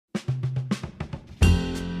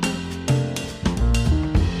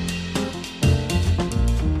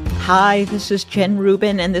Hi, this is Jen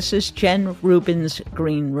Rubin, and this is Jen Rubin's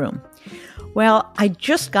Green Room. Well, I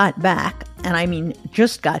just got back, and I mean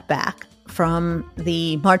just got back, from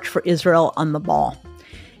the March for Israel on the Mall.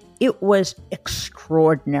 It was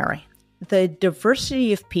extraordinary. The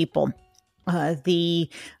diversity of people, the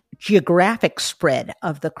geographic spread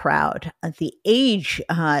of the crowd, the age,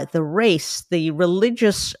 the race, the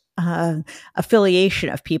religious affiliation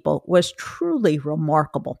of people was truly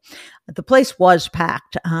remarkable. The place was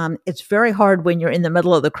packed. It's very hard when you're in the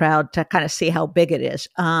middle of the crowd to kind of see how big it is.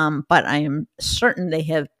 But I am certain they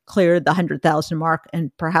have cleared the 100,000 mark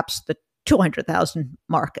and perhaps the 200,000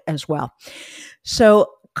 mark as well.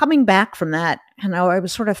 So coming back from that, I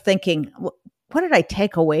was sort of thinking, what did I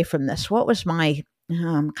take away from this? What was my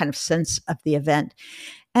kind of sense of the event?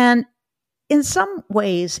 And in some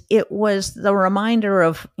ways, it was the reminder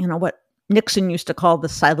of, what Nixon used to call the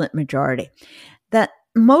silent majority, that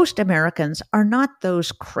most Americans are not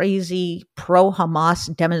those crazy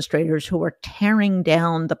pro-Hamas demonstrators who are tearing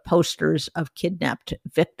down the posters of kidnapped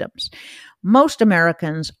victims. Most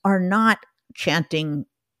Americans are not chanting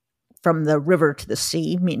from the river to the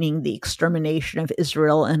sea, meaning the extermination of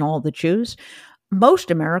Israel and all the Jews.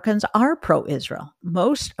 Most Americans are pro-Israel.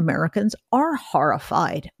 Most Americans are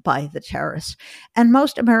horrified by the terrorists. And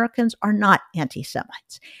most Americans are not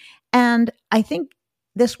anti-Semites. And I think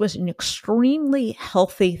this was an extremely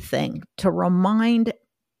healthy thing to remind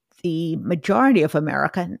the majority of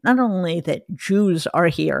America, not only that Jews are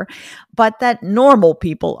here, but that normal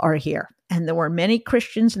people are here. And there were many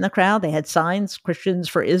Christians in the crowd. They had signs, Christians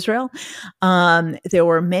for Israel. There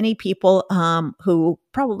were many people who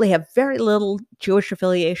probably have very little Jewish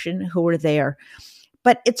affiliation who were there.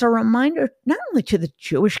 But it's a reminder, not only to the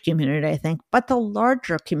Jewish community, I think, but the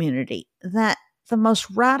larger community, that the most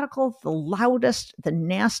radical, the loudest, the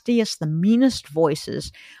nastiest, the meanest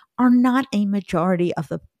voices are not a majority of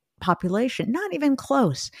the population, not even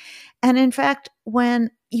close. And in fact,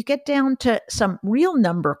 when you get down to some real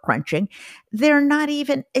number crunching, they're not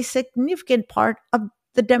even a significant part of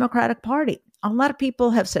the Democratic Party. A lot of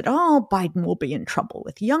people have said, Biden will be in trouble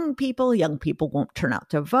with young people. Young people won't turn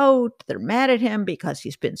out to vote. They're mad at him because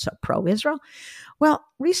he's been so pro-Israel. Well,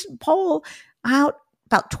 recent poll out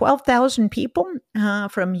about 12,000 people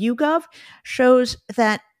from YouGov shows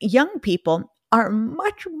that young people are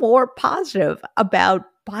much more positive about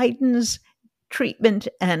Biden's treatment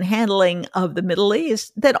and handling of the Middle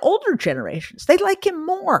East than older generations. They like him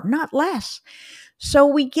more, not less. So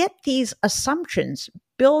we get these assumptions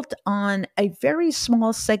built on a very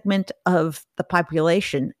small segment of the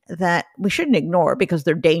population that we shouldn't ignore because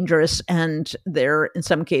they're dangerous and they're, in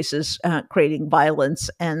some cases, creating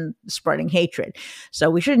violence and spreading hatred.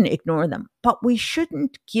 So we shouldn't ignore them, but we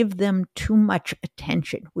shouldn't give them too much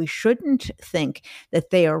attention. We shouldn't think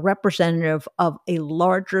that they are representative of a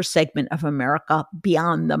larger segment of America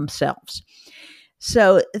beyond themselves.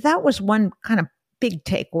 So that was one kind of big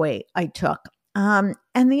takeaway I took. And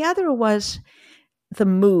the other was the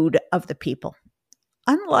mood of the people.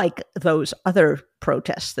 Unlike those other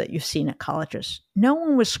protests that you've seen at colleges, no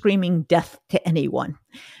one was screaming death to anyone.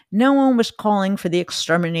 No one was calling for the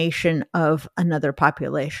extermination of another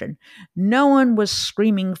population. No one was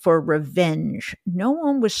screaming for revenge. No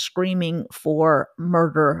one was screaming for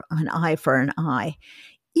murder, an eye for an eye.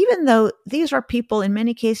 Even though these are people in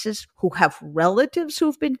many cases who have relatives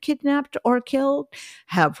who've been kidnapped or killed,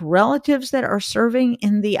 have relatives that are serving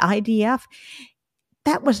in the IDF,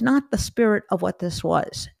 that was not the spirit of what this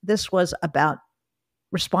was. This was about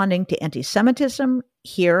responding to anti-Semitism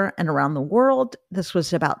here and around the world. This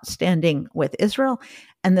was about standing with Israel.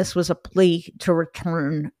 And this was a plea to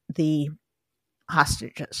return the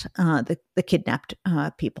hostages, the kidnapped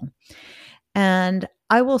people. And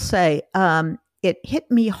I will say, it hit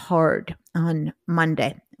me hard on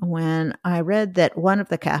Monday when I read that one of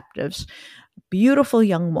the captives, beautiful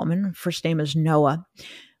young woman, first name is Noah,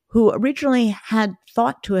 who originally had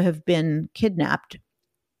thought to have been kidnapped,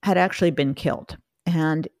 had actually been killed,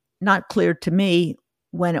 and not clear to me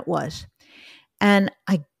when it was. And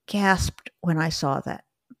I gasped when I saw that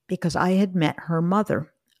because I had met her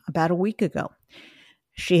mother about a week ago.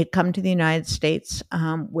 She had come to the United States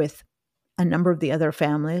with a number of the other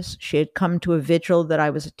families. She had come to a vigil that I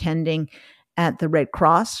was attending at the Red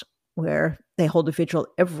Cross, where they hold a vigil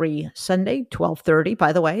every Sunday, 12:30,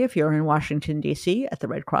 by the way, if you're in Washington, D.C., at the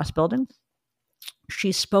Red Cross building.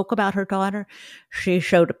 She spoke about her daughter. She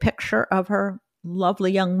showed a picture of her,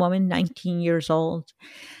 lovely young woman, 19 years old.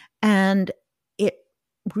 And it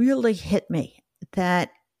really hit me that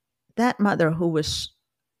that mother, who was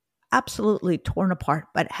absolutely torn apart,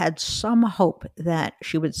 but had some hope that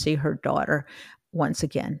she would see her daughter once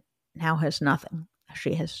again, now has nothing,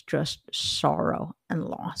 She has just sorrow and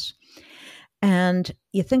loss. And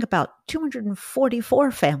you think about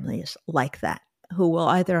 244 families like that who will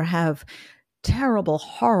either have terrible,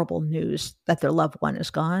 horrible news that their loved one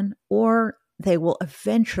is gone, or they will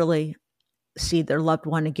eventually see their loved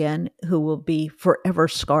one again who will be forever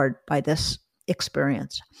scarred by this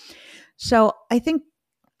experience. So I think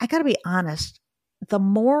I got to be honest, the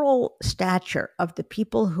moral stature of the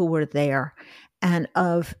people who were there and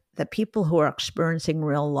of the people who are experiencing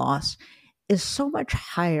real loss is so much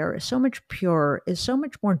higher, is so much purer, is so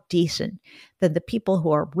much more decent than the people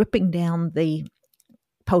who are ripping down the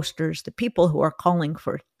posters, the people who are calling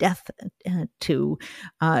for death to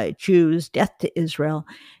Jews, death to Israel.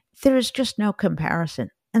 There is just no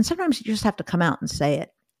comparison. And sometimes you just have to come out and say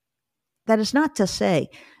it. That is not to say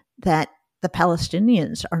that the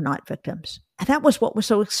Palestinians are not victims. And that was what was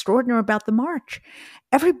so extraordinary about the march.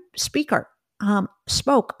 Every speaker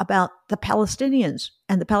spoke about the Palestinians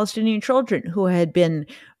and the Palestinian children who had been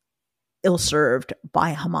ill-served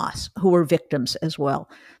by Hamas, who were victims as well.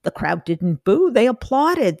 The crowd didn't boo. They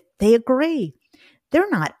applauded. They agree. They're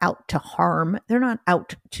not out to harm. They're not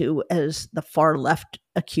out to, as the far left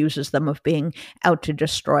accuses them of being, out to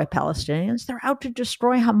destroy Palestinians. They're out to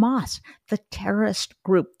destroy Hamas, the terrorist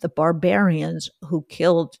group, the barbarians who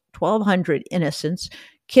killed 1,200 innocents,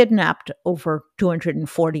 kidnapped over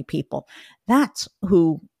 240 people. That's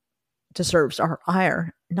who deserves our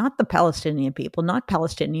ire, not the Palestinian people, not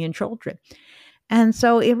Palestinian children. And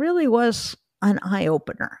so it really was an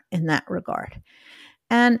eye-opener in that regard.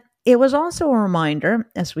 And it was also a reminder,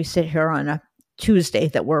 as we sit here on a Tuesday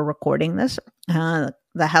that we're recording this,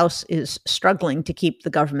 the House is struggling to keep the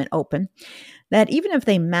government open, that even if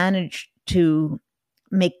they manage to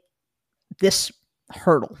make this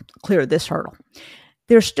hurdle, clear this hurdle,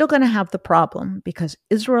 they're still going to have the problem because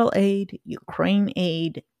Israel aid, Ukraine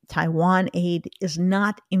aid, Taiwan aid is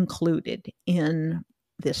not included in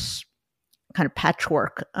this kind of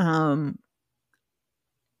patchwork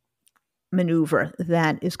maneuver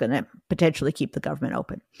that is going to potentially keep the government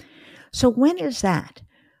open. So when is that?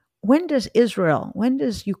 When does Israel, when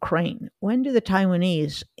does Ukraine, when do the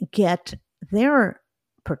Taiwanese get their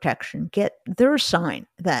protection, get their sign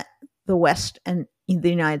that the West and the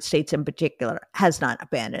United States in particular has not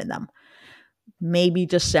abandoned them? Maybe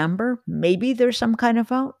December, maybe there's some kind of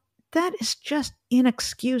vote. That is just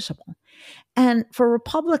inexcusable. And for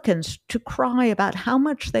Republicans to cry about how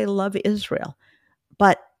much they love Israel,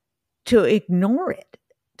 but to ignore it,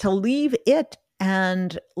 to leave it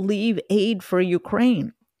and leave aid for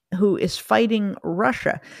Ukraine, who is fighting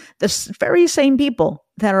Russia, the very same people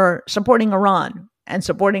that are supporting Iran and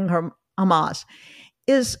supporting Hamas,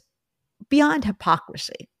 is beyond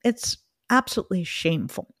hypocrisy. It's absolutely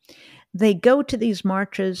shameful. They go to these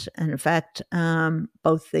marches, and in fact,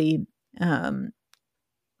 both the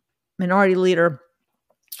minority leader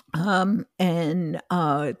and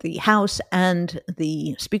the House and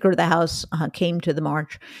the Speaker of the House came to the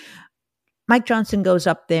march. Mike Johnson goes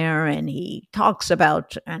up there and he talks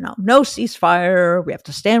about no ceasefire, we have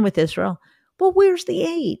to stand with Israel. Well, where's the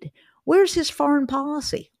aid? Where's his foreign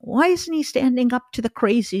policy? Why isn't he standing up to the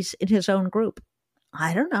crazies in his own group?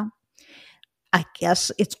 I don't know. I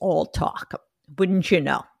guess it's all talk, wouldn't you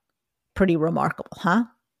know? Pretty remarkable, huh?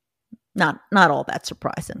 Not all that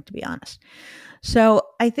surprising, to be honest. So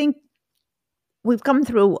I think we've come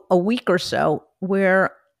through a week or so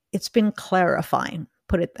where it's been clarifying,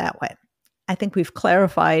 put it that way. I think we've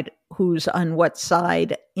clarified who's on what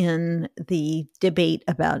side in the debate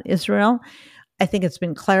about Israel. I think it's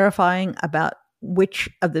been clarifying about which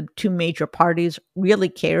of the two major parties really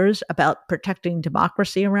cares about protecting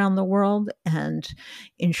democracy around the world and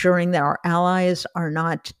ensuring that our allies are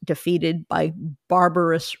not defeated by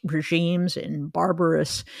barbarous regimes and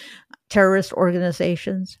barbarous terrorist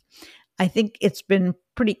organizations. I think it's been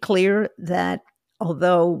pretty clear that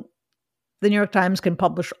although the New York Times can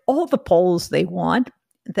publish all the polls they want,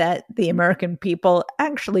 that the American people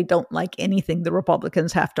actually don't like anything the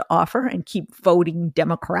Republicans have to offer and keep voting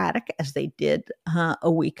Democratic, as they did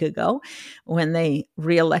a week ago when they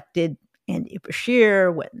reelected Andy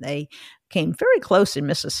Beshear, when they came very close in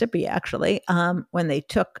Mississippi, actually, when they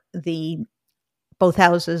took both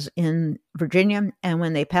houses in Virginia, and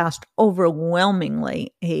when they passed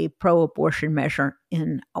overwhelmingly a pro-abortion measure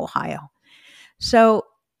in Ohio. So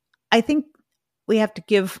I think we have to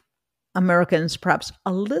give Americans perhaps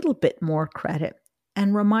a little bit more credit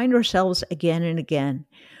and remind ourselves again and again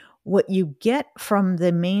what you get from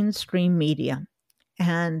the mainstream media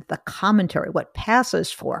and the commentary, what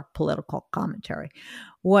passes for political commentary,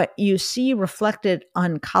 what you see reflected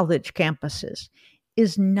on college campuses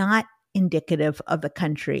is not indicative of the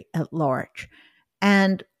country at large.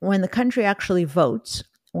 And when the country actually votes,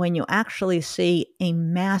 when you actually see a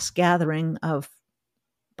mass gathering of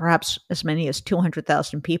perhaps as many as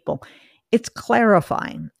 200,000 people, it's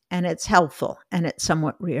clarifying and it's helpful and it's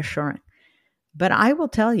somewhat reassuring. But I will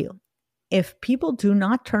tell you, if people do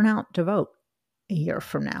not turn out to vote a year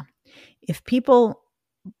from now, if people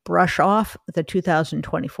brush off the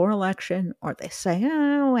 2024 election, or they say,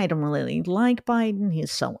 oh, I don't really like Biden,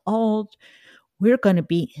 he's so old, we're going to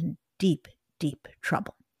be in deep, deep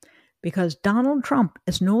trouble. Because Donald Trump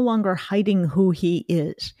is no longer hiding who he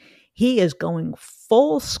is. He is going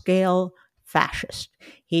full-scale fascist.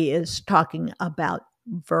 He is talking about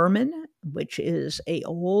vermin, which is an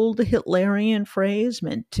old Hitlerian phrase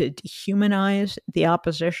meant to dehumanize the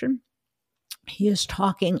opposition. He is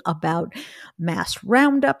talking about mass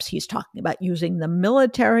roundups. He's talking about using the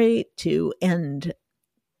military to end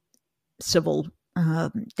civil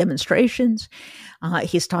demonstrations.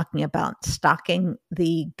 He's talking about stocking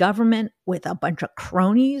the government with a bunch of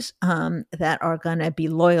cronies that are going to be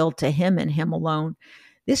loyal to him and him alone.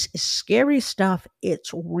 This is scary stuff.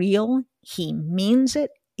 It's real. He means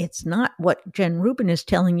it. It's not what Jen Rubin is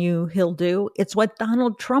telling you he'll do. It's what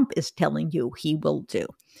Donald Trump is telling you he will do.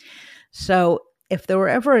 So if there were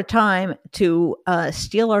ever a time to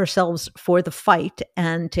steel ourselves for the fight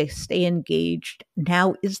and to stay engaged,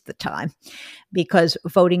 now is the time, because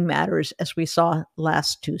voting matters, as we saw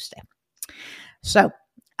last Tuesday. So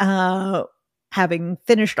having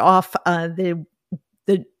finished off the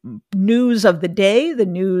news of the day, the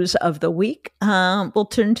news of the week, we'll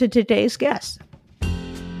turn to today's guest.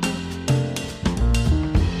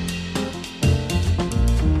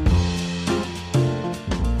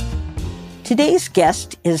 Today's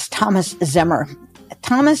guest is Thomas Zimmer.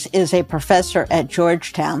 Thomas is a professor at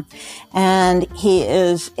Georgetown, and he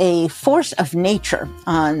is a force of nature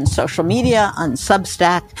on social media, on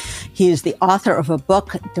Substack. He is the author of a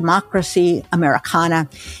book, Democracy Americana.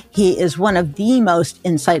 He is one of the most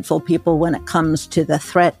insightful people when it comes to the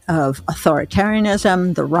threat of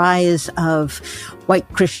authoritarianism, the rise of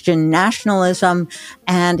white Christian nationalism,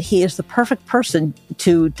 and he is the perfect person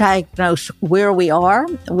to diagnose where we are,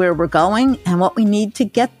 where we're going, and what we need to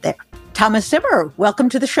get there. Thomas Zimmer, welcome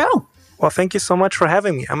to the show. Well, thank you so much for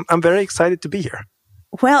having me. I'm very excited to be here.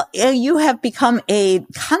 Well, you have become a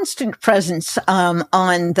constant presence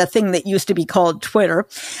on the thing that used to be called Twitter,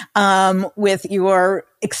 with your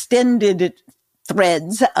extended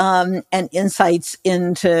threads and insights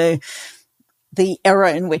into the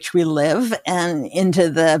era in which we live and into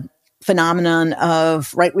the phenomenon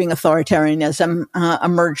of right-wing authoritarianism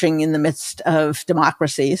emerging in the midst of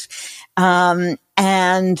democracies.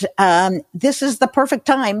 And this is the perfect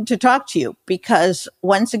time to talk to you, because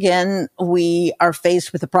once again, we are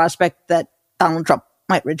faced with the prospect that Donald Trump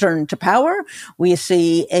might return to power. We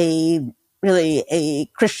see a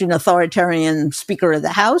Christian authoritarian Speaker of the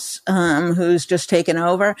House who's just taken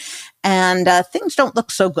over, and things don't look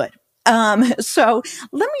so good. So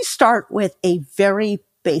let me start with a very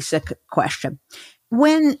basic question.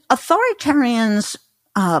 When authoritarians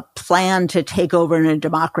plan to take over in a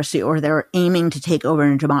democracy, or they're aiming to take over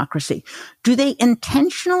in a democracy, do they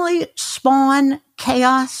intentionally spawn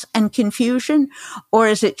chaos and confusion? Or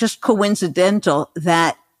is it just coincidental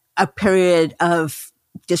that a period of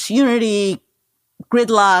disunity,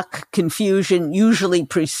 gridlock, confusion usually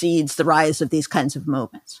precedes the rise of these kinds of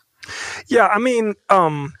movements? Yeah, I mean,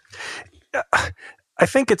 I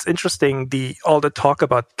think it's interesting, all the talk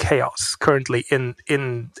about chaos currently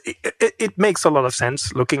it makes a lot of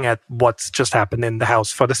sense looking at what's just happened in the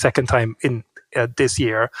House for the second time in this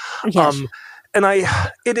year. Yes. And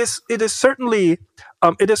it is certainly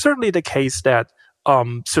the case that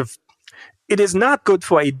it is not good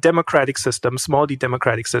for a democratic system, small d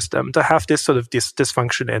democratic system, to have this sort of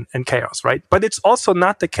dysfunction and chaos, right? But it's also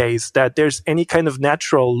not the case that there's any kind of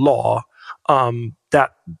natural law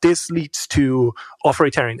that this leads to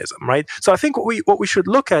authoritarianism, right? So I think what we should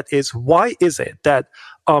look at is, why is it that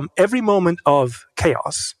every moment of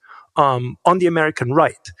chaos on the American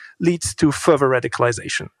right leads to further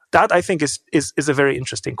radicalization? That, I think, is a very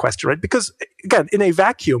interesting question, right? Because again, in a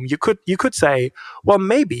vacuum, you could say, well,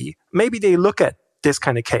 maybe they look at this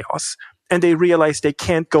kind of chaos and they realize they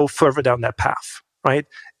can't go further down that path, right?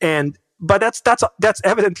 But that's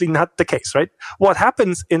evidently not the case, right? What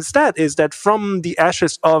happens instead is that from the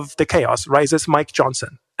ashes of the chaos rises Mike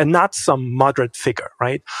Johnson, and not some moderate figure,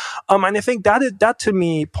 right? And I think that to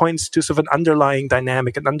me points to sort of an underlying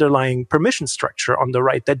dynamic, an underlying permission structure on the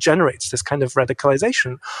right that generates this kind of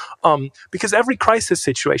radicalization. Because every crisis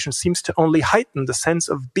situation seems to only heighten the sense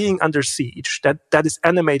of being under siege that is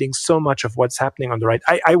animating so much of what's happening on the right.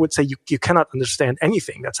 I would say you cannot understand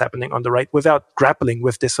anything that's happening on the right without grappling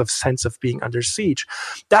with this sort of sense of being under siege.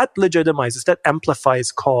 That legitimizes, that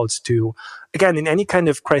amplifies calls to, again, in any kind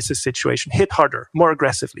of crisis situation, hit harder, more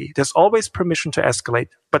aggressively. There's always permission to escalate,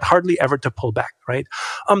 but hardly ever to pull back, right?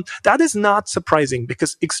 That is not surprising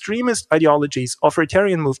because extremist ideologies,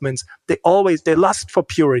 authoritarian movements, they lust for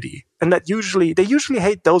purity. And they usually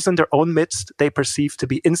hate those in their own midst they perceive to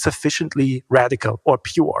be insufficiently radical or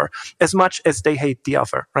pure as much as they hate the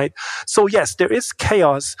other, right? So yes, there is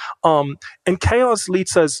chaos, and chaos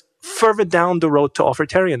leads us further down the road to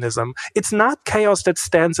authoritarianism. It's not chaos that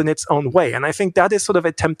stands in its own way. And I think that is sort of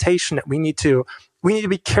a temptation that we need to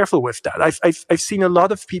be careful with that. I've seen a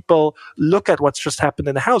lot of people look at what's just happened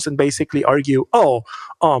in the House and basically argue,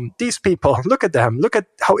 these people, look at them, look at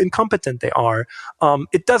how incompetent they are.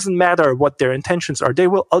 It doesn't matter what their intentions are. They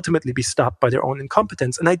will ultimately be stopped by their own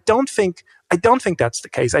incompetence. And I don't think that's the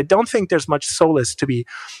case. I don't think there's much solace to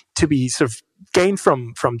be sort of gained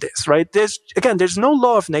from this, right? There's no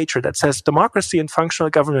law of nature that says democracy and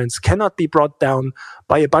functional governance cannot be brought down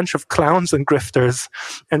by a bunch of clowns and grifters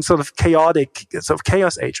and sort of chaotic, sort of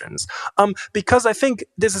chaos agents. Because I think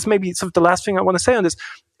this is maybe sort of the last thing I want to say on this.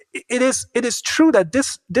 It is true that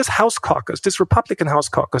this House caucus, this Republican House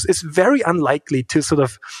caucus, is very unlikely to sort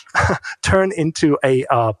of turn into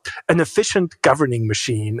an efficient governing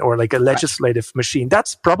machine or like a legislative machine.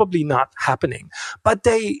 That's probably not happening. But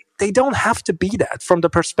they don't have to be that. From the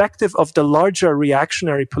perspective of the larger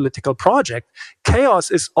reactionary political project,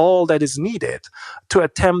 chaos is all that is needed to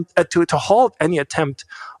attempt to halt any attempt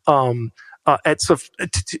at sort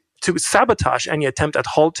of to sabotage any attempt at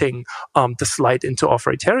halting the slide into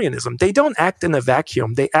authoritarianism. They don't act in a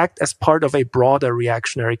vacuum. They act as part of a broader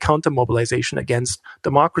reactionary counter-mobilization against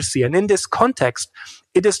democracy. And in this context,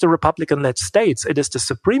 it is the Republican-led states, it is the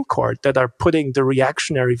Supreme Court that are putting the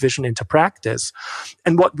reactionary vision into practice.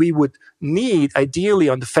 And what we would need, ideally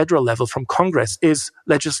on the federal level from Congress, is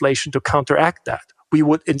legislation to counteract that. We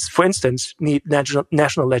would, for instance, need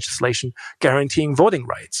national legislation guaranteeing voting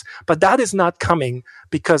rights. But that is not coming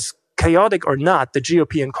because, chaotic or not, the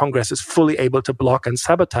GOP in Congress is fully able to block and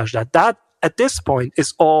sabotage that. That, at this point,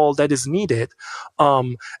 is all that is needed.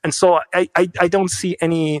 And so I don't see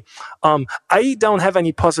any, I don't have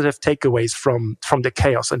any positive takeaways from the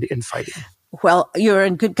chaos and the infighting. Well, you're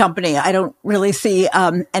in good company. I don't really see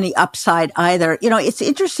any upside either. You know, it's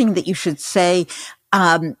interesting that you should say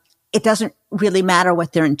it doesn't really matter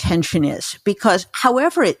what their intention is, because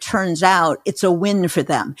however it turns out, it's a win for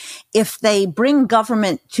them. If they bring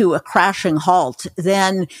government to a crashing halt,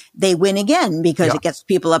 then they win again because it gets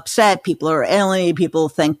people upset. People are alienated. People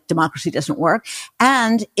think democracy doesn't work.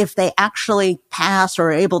 And if they actually pass or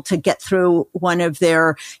are able to get through one of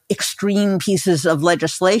their extreme pieces of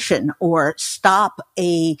legislation or stop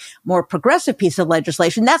a more progressive piece of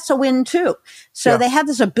legislation, that's a win too. So they have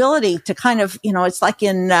this ability to kind of, you know, it's like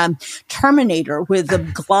in Terminator, with the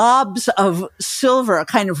globs of silver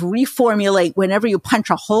kind of reformulate whenever you punch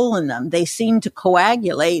a hole in them. They seem to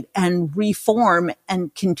coagulate and reform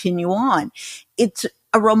and continue on. It's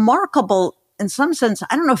a remarkable, in some sense,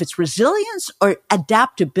 I don't know if it's resilience or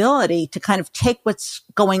adaptability to kind of take what's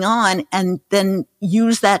going on and then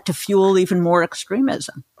use that to fuel even more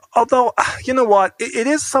extremism. Although, you know what, it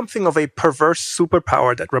is something of a perverse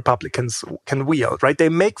superpower that Republicans can wield, right? They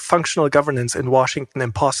make functional governance in Washington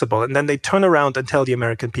impossible, and then they turn around and tell the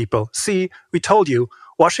American people, see, we told you,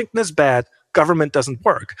 Washington is bad, government doesn't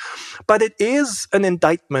work. But it is an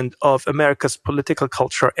indictment of America's political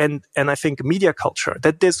culture and I think media culture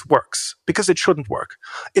that this works, because it shouldn't work.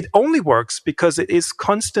 It only works because it is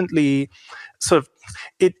constantly sort of,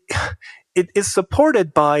 it is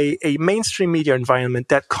supported by a mainstream media environment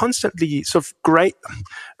that constantly sort of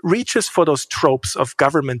reaches for those tropes of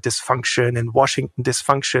government dysfunction and Washington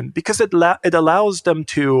dysfunction, because it allows them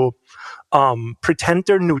to pretend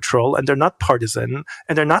they're neutral and they're not partisan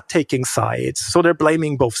and they're not taking sides. So they're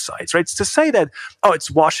blaming both sides, right? It's to say that, it's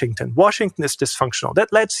Washington. Washington is dysfunctional.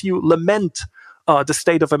 That lets you lament the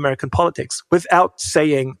state of American politics without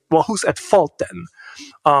saying, well, who's at fault then?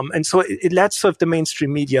 And so it lets sort of the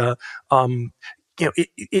mainstream media,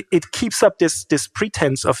 it keeps up this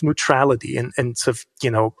pretense of neutrality and sort of,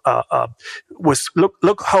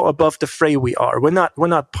 look how above the fray we are. We're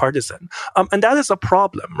not partisan. And that is a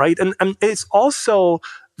problem, right? And it's also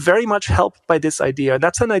very much helped by this idea.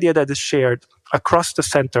 That's an idea that is shared across the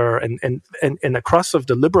center and across of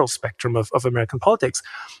the liberal spectrum of American politics,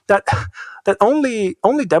 that only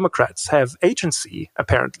Democrats have agency,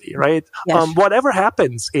 apparently, right? Yes. Whatever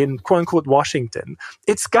happens in quote unquote Washington,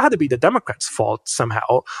 it's got to be the Democrats' fault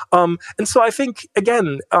somehow. And so I think,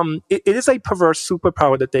 again, it is a perverse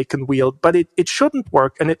superpower that they can wield, but it shouldn't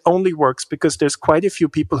work, and it only works because there's quite a few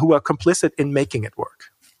people who are complicit in making it work.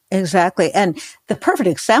 Exactly. And the perfect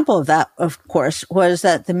example of that, of course, was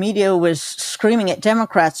that the media was screaming at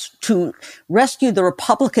Democrats to rescue the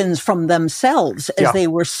Republicans from themselves as they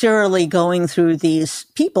were serially going through these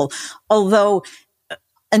people. Although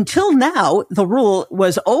until now, the rule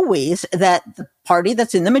was always that the party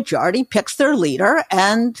that's in the majority picks their leader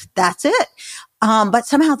and that's it. But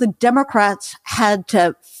somehow the Democrats had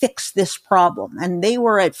to fix this problem, and they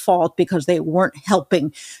were at fault because they weren't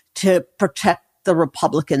helping to protect the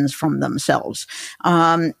Republicans from themselves.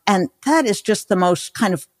 And that is just the most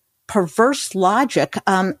kind of perverse logic.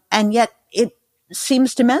 And yet it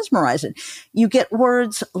seems to mesmerize it. You get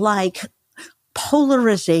words like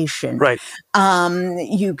polarization. Right.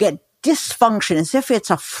 You get dysfunction, as if it's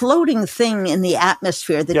a floating thing in the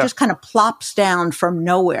atmosphere that just kind of plops down from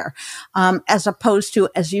nowhere, as opposed to,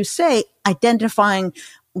 as you say, identifying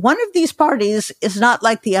one of these parties is not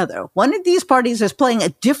like the other. One of these parties is playing a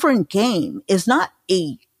different game, is not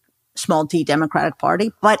a small t Democratic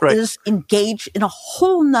Party, but is engaged in a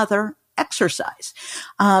whole nother exercise,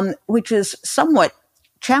 which is somewhat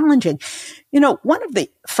challenging. You know, one of the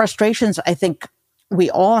frustrations I think we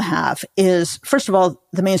all have is, first of all,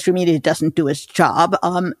 the mainstream media doesn't do its job.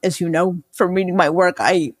 As you know, from reading my work,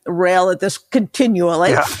 I rail at this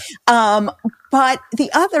continually. But the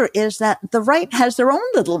other is that the right has their own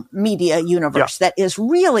little media universe that is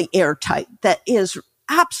really airtight, that is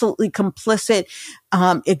absolutely complicit,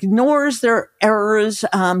 ignores their errors,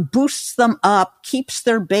 boosts them up, keeps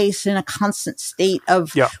their base in a constant state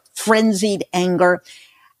of frenzied anger.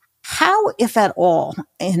 How, if at all,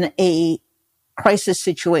 in a crisis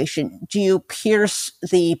situation, do you pierce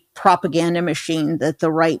the propaganda machine that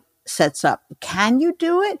the right sets up? Can you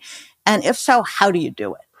do it? And if so, how do you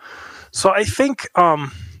do it? So I think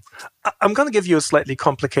I'm going to give you a slightly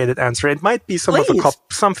complicated answer. It might be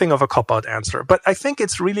something of a cop-out answer, but I think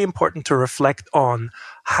it's really important to reflect on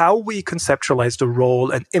how we conceptualize the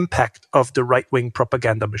role and impact of the right-wing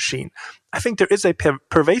propaganda machine. I think there is a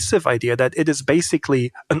pervasive idea that it is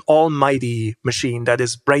basically an almighty machine that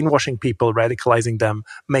is brainwashing people, radicalizing them,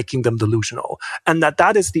 making them delusional, and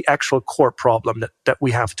that is the actual core problem that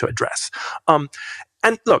we have to address.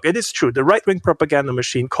 And look, it is true. The right-wing propaganda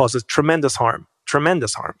machine causes tremendous harm.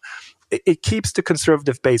 It keeps the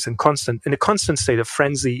conservative base in a constant state of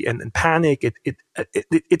frenzy and panic.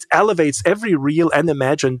 It elevates every real and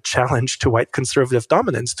imagined challenge to white conservative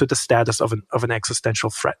dominance to the status of an existential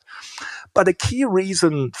threat. But a key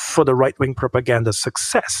reason for the right-wing propaganda's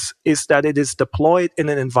success is that it is deployed in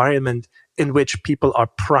an environment in which people are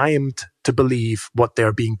primed to believe what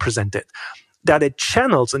they're being presented. That it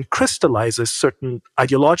channels and crystallizes certain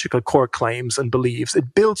ideological core claims and beliefs.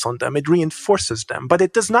 It builds on them, it reinforces them, but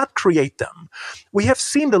it does not create them. We have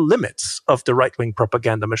seen the limits of the right-wing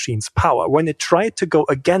propaganda machine's power when it tried to go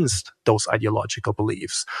against those ideological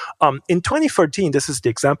beliefs. In 2013, this is the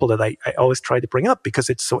example that I always try to bring up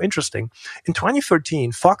because it's so interesting. In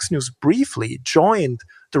 2013, Fox News briefly joined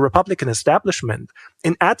the Republican establishment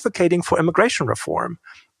in advocating for immigration reform.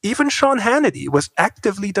 Even Sean Hannity was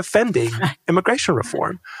actively defending immigration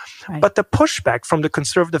reform. But the pushback from the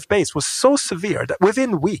conservative base was so severe that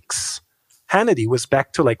within weeks, Hannity was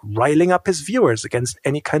back to riling up his viewers against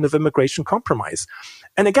any kind of immigration compromise.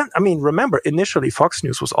 And again, I mean, remember, initially Fox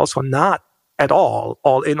News was also not at all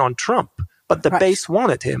in on Trump, but the base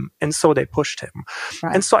wanted him, and so they pushed him.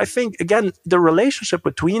 And so I think, again, the relationship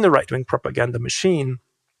between the right-wing propaganda machine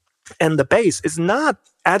and the base is not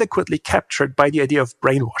adequately captured by the idea of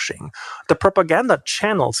brainwashing. The propaganda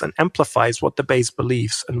channels and amplifies what the base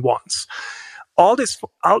believes and wants. All this,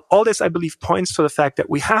 I believe, points to the fact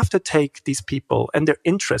that we have to take these people and their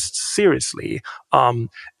interests seriously. And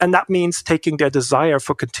that means taking their desire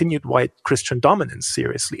for continued white Christian dominance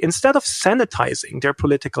seriously, instead of sanitizing their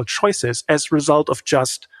political choices as a result of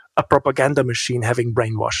just a propaganda machine having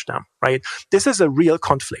brainwashed them, right? This is a real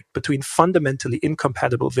conflict between fundamentally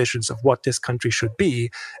incompatible visions of what this country should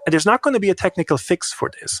be, and there's not going to be a technical fix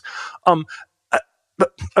for this.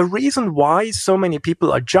 But a reason why so many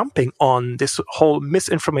people are jumping on this whole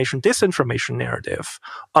misinformation, disinformation narrative,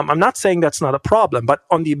 I'm not saying that's not a problem, but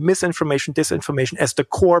on the misinformation, disinformation as the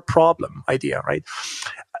core problem idea, right?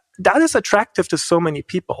 That is attractive to so many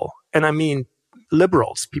people. And I mean,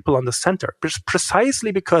 liberals, people on the center,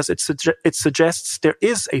 precisely because it suggests there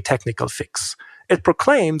is a technical fix. It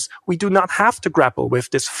proclaims we do not have to grapple with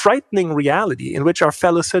this frightening reality in which our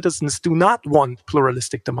fellow citizens do not want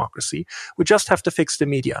pluralistic democracy. We just have to fix the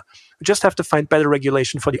media. We just have to find better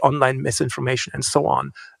regulation for the online misinformation and so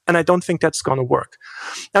on. And I don't think that's going to work.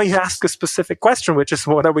 Now you ask a specific question, which is,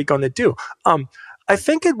 what are we going to do? I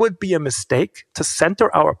think it would be a mistake to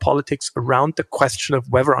center our politics around the question of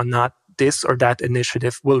whether or not this or that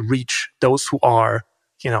initiative will reach those who are,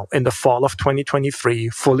 in the fall of 2023,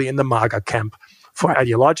 fully in the MAGA camp, for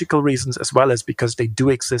ideological reasons, as well as because they do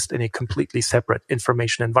exist in a completely separate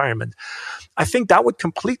information environment. I think that would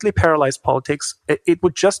completely paralyze politics. It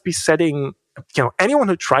would just be setting, anyone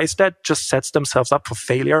who tries that just sets themselves up for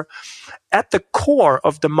failure. At the core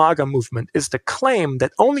of the MAGA movement is the claim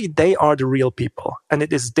that only they are the real people, and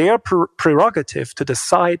it is their prerogative to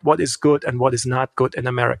decide what is good and what is not good in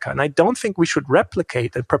America. And I don't think we should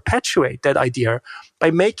replicate and perpetuate that idea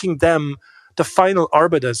by making them the final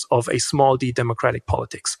arbiters of a small d democratic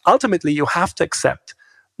politics. Ultimately, you have to accept,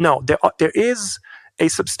 no, there is a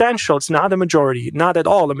substantial, it's not a majority, not at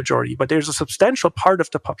all a majority, but there's a substantial part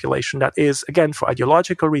of the population that is, again, for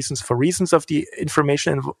ideological reasons, for reasons of the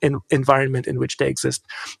information environment in which they exist,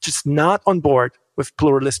 just not on board with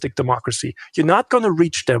pluralistic democracy. You're not going to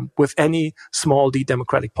reach them with any small d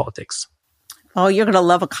democratic politics. Oh, you're going to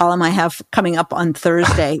love a column I have coming up on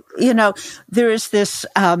Thursday. There is this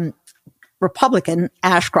Republican,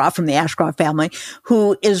 Ashcroft, from the Ashcroft family,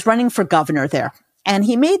 who is running for governor there. And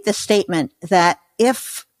he made the statement that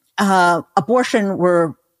if abortion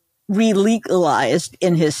were re-legalized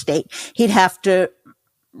in his state, he'd have to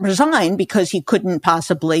resign because he couldn't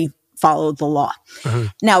possibly follow the law. Mm-hmm.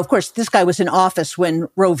 Now, of course, this guy was in office when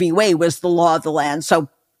Roe v. Wade was the law of the land, so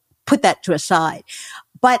put that to aside.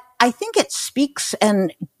 But I think it speaks,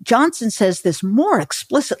 and Johnson says this more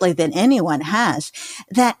explicitly than anyone has,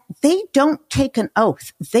 that they don't take an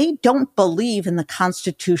oath. They don't believe in the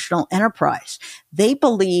constitutional enterprise. They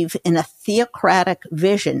believe in a theocratic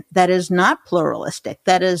vision that is not pluralistic,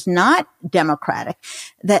 that is not democratic,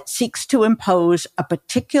 that seeks to impose a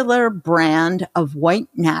particular brand of white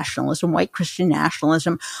nationalism, white Christian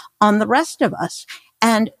nationalism, on the rest of us.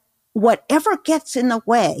 And whatever gets in the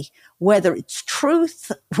way, whether it's truth,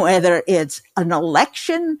 whether it's an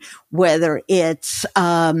election, whether it's,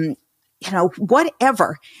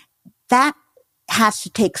 whatever, that has to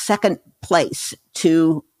take second place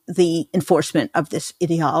to the enforcement of this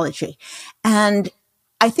ideology. And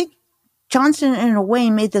I think Johnson, in a way,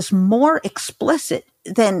 made this more explicit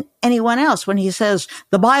than anyone else when he says,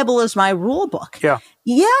 the Bible is my rule book.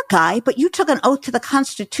 Yeah, guy, but you took an oath to the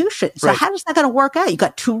Constitution. So how is that going to work out? You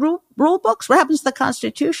got two rule books? What happens to the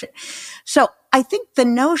Constitution? So I think the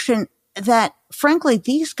notion that, frankly,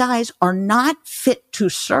 these guys are not fit to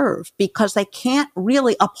serve because they can't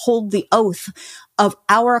really uphold the oath of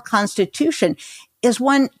our Constitution is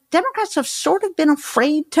one Democrats have sort of been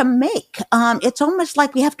afraid to make. It's almost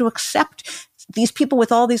like we have to accept these people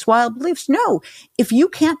with all these wild beliefs. No, if you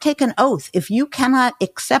can't take an oath, if you cannot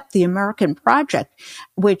accept the American project,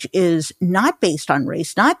 which is not based on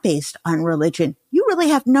race, not based on religion, you really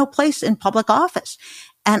have no place in public office.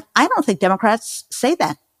 And I don't think Democrats say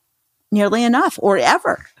that nearly enough or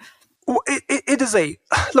ever. Well,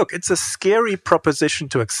 it's a scary proposition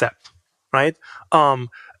to accept, right?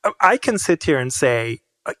 I can sit here and say,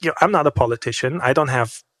 I'm not a politician. I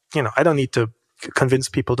don't need to convince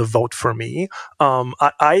people to vote for me.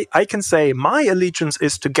 I can say my allegiance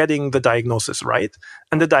is to getting the diagnosis right.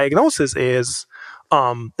 And the diagnosis is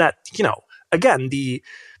that, again,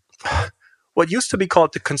 what used to be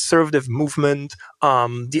called the conservative movement,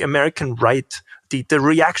 the American right, the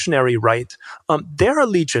reactionary right, their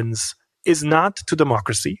allegiance is not to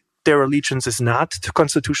democracy. Their allegiance is not to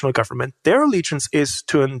constitutional government. Their allegiance is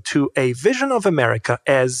to a vision of America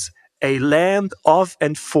as a land of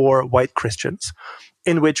and for white Christians,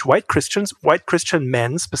 in which white Christian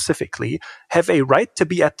men specifically, have a right to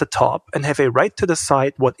be at the top and have a right to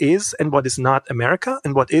decide what is and what is not America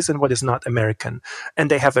and what is and what is not American.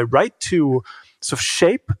 And they have a right to sort of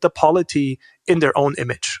shape the polity in their own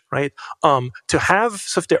image, right? To have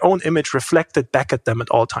sort of their own image reflected back at them at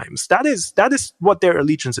all times. That is what their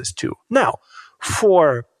allegiance is to. Now,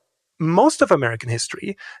 for most of American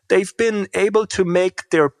history, they've been able to make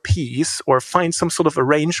their peace or find some sort of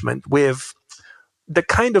arrangement with the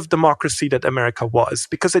kind of democracy that America was,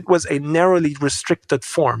 because it was a narrowly restricted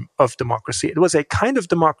form of democracy. It was a kind of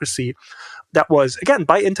democracy that was, again,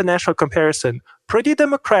 by international comparison, pretty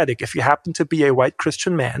democratic if you happen to be a white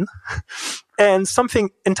Christian man, and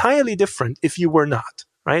something entirely different if you were not.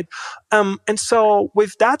 right? And so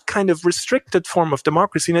with that kind of restricted form of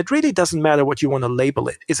democracy, and it really doesn't matter what you want to label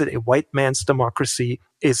it. Is it a white man's democracy?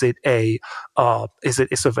 Is it a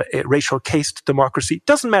sort of a racial caste democracy?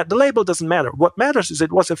 Doesn't matter. The label doesn't matter. What matters is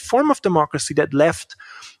it was a form of democracy that left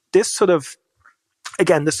this sort of,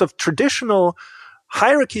 again, this sort of traditional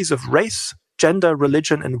hierarchies of race, gender,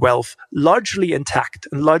 religion, and wealth largely intact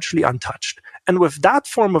and largely untouched. And with that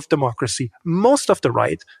form of democracy, most of the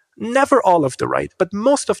right, never all of the right, but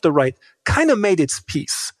most of the right kind of made its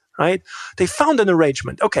peace, right? They found an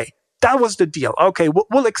arrangement. Okay, that was the deal. Okay,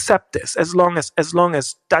 we'll accept this as long as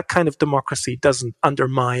that kind of democracy doesn't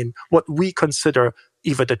undermine what we consider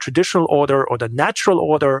either the traditional order or the natural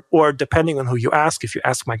order, or depending on who you ask. If you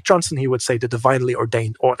ask Mike Johnson, he would say the divinely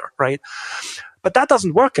ordained order, right? But that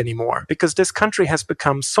doesn't work anymore because this country has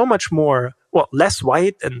become so much more, less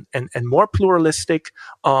white and more pluralistic,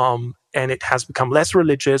 and it has become less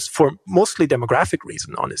religious for mostly demographic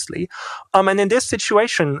reason, honestly. And in this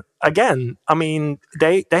situation, again, I mean,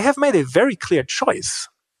 they have made a very clear choice.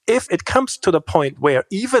 If it comes to the point where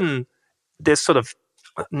even this sort of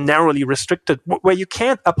narrowly restricted, where you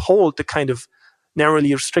can't uphold the kind of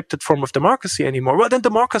narrowly restricted form of democracy anymore, well, then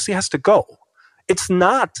democracy has to go. It's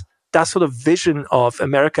not that sort of vision of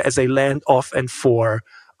America as a land of and for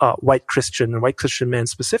white Christian and white Christian men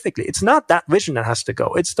specifically. It's not that vision that has to go.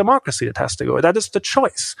 It's democracy that has to go. That is the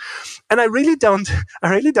choice. And I really don't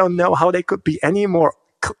know how they could be any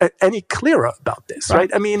clearer about this,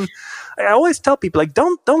 right? I mean, I always tell people, like,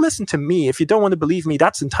 don't listen to me. If you don't want to believe me,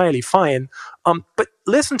 that's entirely fine. But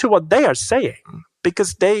listen to what they are saying,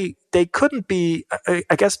 because they couldn't be,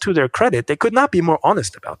 I guess to their credit, they could not be more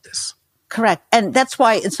honest about this. Correct. And that's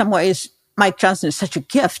why, in some ways, Mike Johnson is such a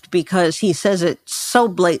gift, because he says it so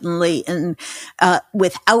blatantly and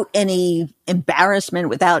without any embarrassment,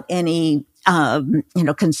 without any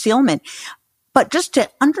concealment. But just to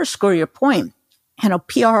underscore your point,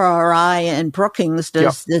 PRRI and Brookings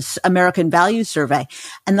does this American Value Survey,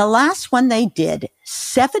 and the last one they did,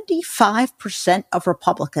 75% of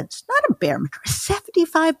Republicans, not a barometer,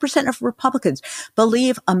 75% of Republicans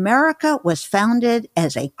believe America was founded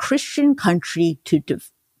as a Christian country to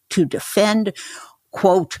defend,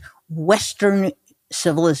 quote, Western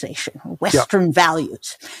civilization, Western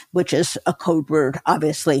values, which is a code word,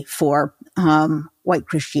 obviously, for white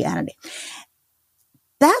Christianity.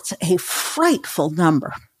 That's a frightful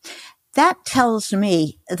number. That tells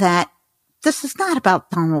me that this is not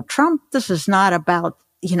about Donald Trump. This is not about,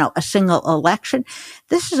 a single election.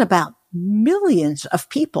 This is about millions of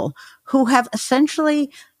people who have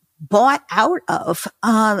essentially bought out of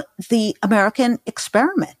the American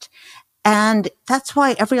experiment. And that's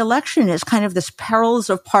why every election is kind of this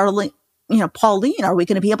perils of Pauline. Are we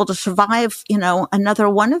going to be able to survive, another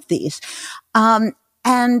one of these? And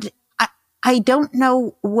I don't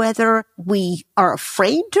know whether we are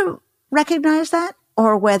afraid to recognize that,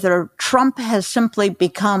 or whether Trump has simply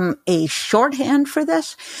become a shorthand for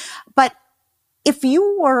this. But if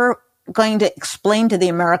you were going to explain to the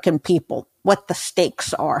American people what the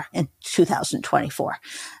stakes are in 2024,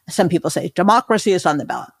 some people say democracy is on the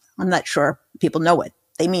ballot. I'm not sure people know what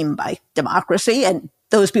they mean by democracy, and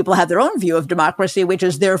those people have their own view of democracy, which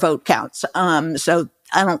is their vote counts. So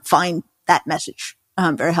I don't find that message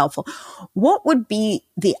very helpful. What would be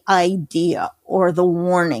the idea or the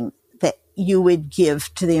warning that you would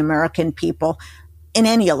give to the American people in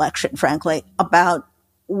any election, frankly, about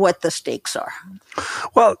what the stakes are?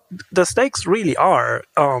 Well, the stakes really are,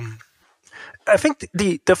 I think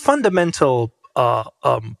the fundamental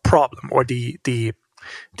problem, or that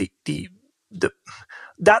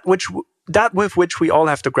with which we all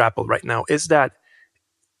have to grapple right now, is that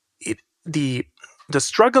the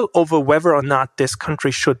struggle over whether or not this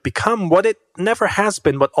country should become what it never has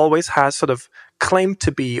been, but always has sort of claimed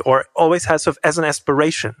to be, or always has sort of as an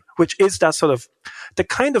aspiration, which is that sort of the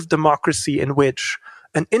kind of democracy in which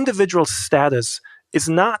an individual's status is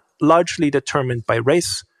not largely determined by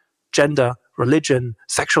race, gender, religion,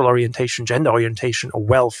 sexual orientation, gender orientation, or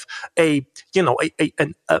wealth, a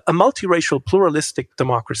multiracial, pluralistic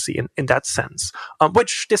democracy in that sense,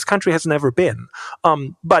 which this country has never been.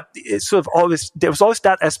 But it's sort of there was always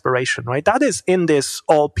that aspiration, right? That is in this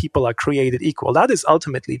all people are created equal. That is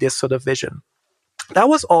ultimately this sort of vision. That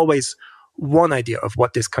was always one idea of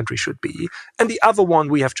what this country should be. And the other one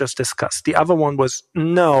we have just discussed. The other one was,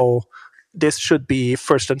 no, this should be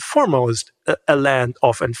first and foremost a land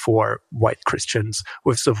of and for white Christians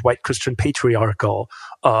with sort of white Christian patriarchal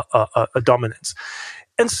dominance.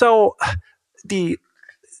 And so it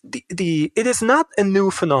is not a new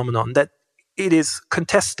phenomenon that it is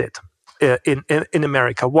contested in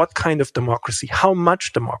America. What kind of democracy? How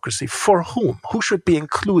much democracy? For whom? Who should be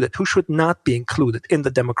included? Who should not be included in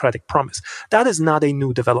the democratic promise? That is not a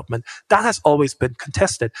new development. That has always been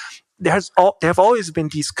contested. There have always been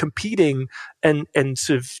these competing and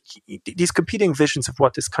sort of these competing visions of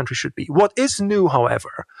what this country should be. What is new,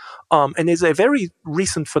 however, and is a very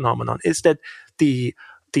recent phenomenon, is that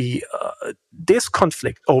this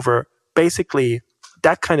conflict over basically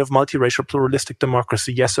that kind of multiracial pluralistic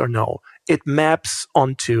democracy, yes or no, it maps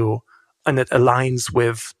onto and it aligns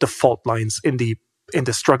with the fault lines in the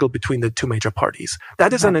struggle between the two major parties.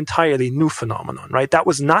 That is an entirely new phenomenon, right? That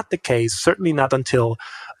was not the case, certainly not until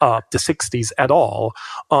the 60s at all.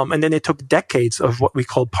 And then it took decades of what we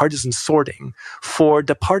call partisan sorting for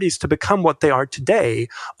the parties to become what they are today.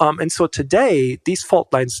 And so today, these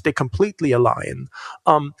fault lines, they completely align.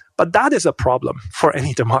 But that is a problem for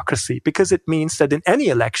any democracy, because it means that in any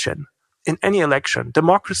election,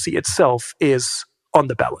 democracy itself is on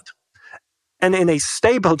the ballot. And in a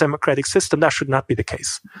stable democratic system, that should not be the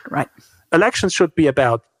case. Right. Elections should be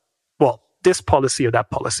about, well, this policy or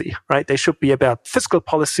that policy, right? They should be about fiscal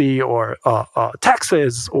policy or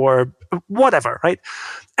taxes or whatever, right?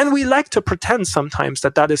 And we like to pretend sometimes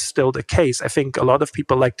that is still the case. I think a lot of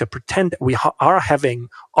people like to pretend that we are having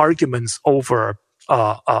arguments over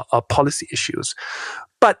policy issues.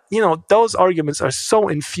 But, those arguments are so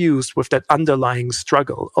infused with that underlying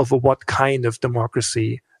struggle over what kind of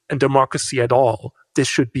democracy and democracy at all this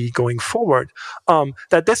should be going forward,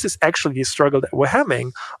 that this is actually a struggle that we're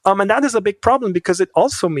having. And that is a big problem, because it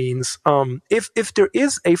also means if there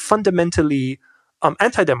is a fundamentally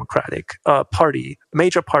anti-democratic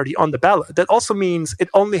major party on the ballot, that also means it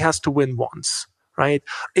only has to win once. Right?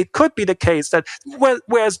 It could be the case that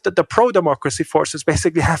whereas the pro-democracy forces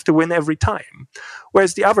basically have to win every time,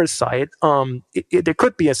 whereas the other side, there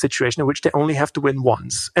could be a situation in which they only have to win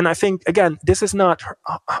once. And I think, again, this is not,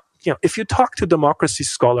 if you talk to democracy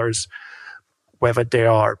scholars, whether they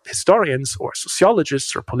are historians or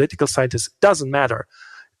sociologists or political scientists, doesn't matter.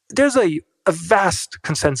 There's a vast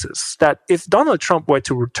consensus that if Donald Trump were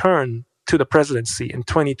to return to the presidency in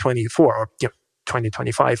 2024, or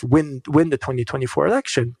 2025, win the 2024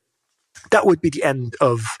 election, that would be the end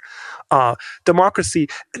of democracy.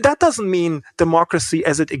 That doesn't mean democracy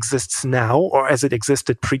as it exists now or as it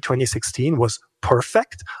existed pre-2016 was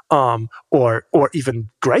perfect or even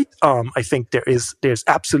great. I think there's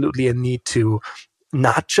absolutely a need to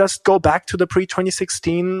not just go back to the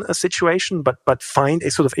pre-2016 situation, but find a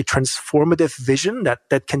sort of a transformative vision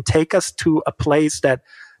that can take us to a place that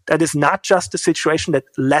is not just the situation that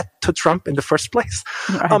led to Trump in the first place.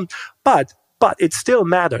 Right. But it still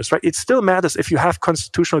matters, right? It still matters if you have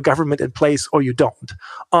constitutional government in place or you don't.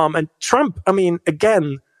 And Trump,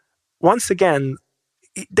 once again,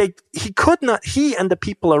 he and the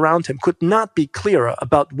people around him could not be clearer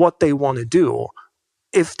about what they want to do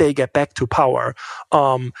if they get back to power.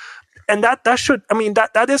 And that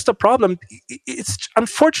is the problem. It's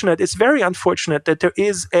unfortunate. It's very unfortunate that there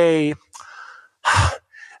is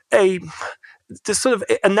this sort of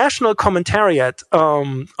a national commentariat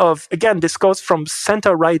of, again, this goes from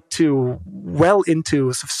center right to well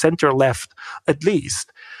into sort of center left, at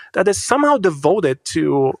least, that is somehow devoted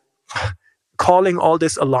to calling all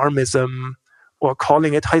this alarmism or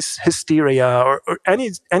calling it hysteria or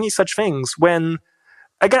any such things, when,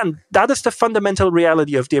 again, that is the fundamental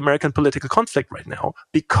reality of the American political conflict right now,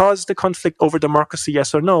 because the conflict over democracy,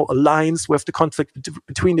 yes or no, aligns with the conflict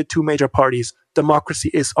between the two major parties. Democracy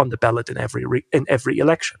is on the ballot in every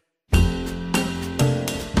election.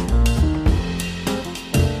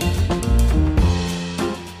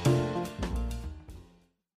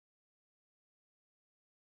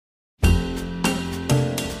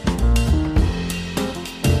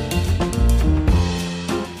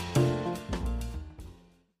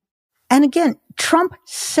 And again, Trump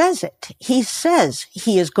says it. He says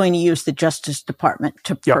he is going to use the Justice Department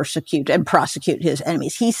to persecute and prosecute his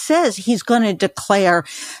enemies. He says he's going to declare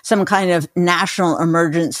some kind of national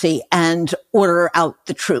emergency and order out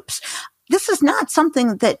the troops. This is not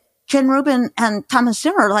something that Jen Rubin and Thomas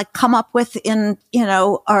Zimmer come up with in,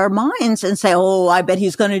 our minds and say, oh, I bet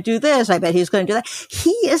he's going to do this. I bet he's going to do that.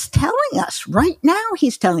 He is telling us right now.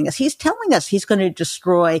 He's telling us he's going to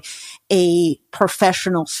destroy a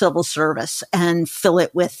professional civil service and fill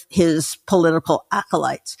it with his political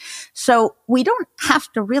acolytes. So we don't have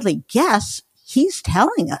to really guess. He's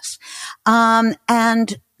telling us. And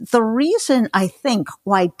the reason I think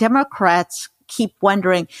why Democrats keep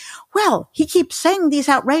wondering, well, he keeps saying these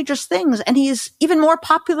outrageous things and he's even more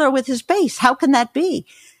popular with his base. How can that be?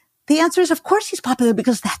 the answer is, of course he's popular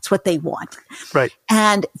because that's what they want. Right.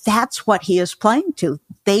 And that's what he is playing to.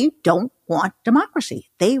 They don't want democracy.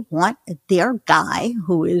 They want their guy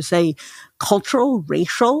who is a cultural,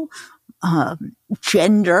 racial,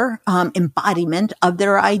 gender embodiment of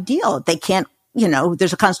their ideal. They can't,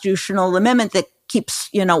 there's a constitutional amendment that keeps,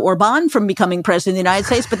 Orban from becoming president of the United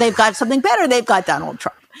States, but they've got something better. They've got Donald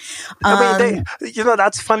Trump. I mean,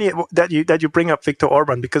 that's funny that you bring up Viktor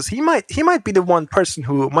Orban, because he might be the one person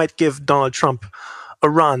who might give Donald Trump a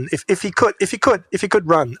run if he could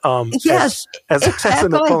run yes, as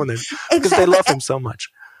an opponent, because they love him so much.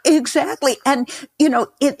 Exactly. And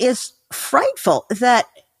it is frightful that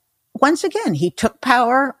once again he took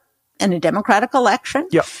power in a democratic election,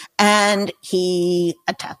 and he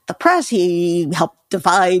attacked the press, he helped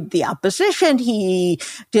divide the opposition, he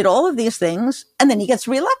did all of these things, and then he gets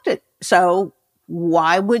reelected. So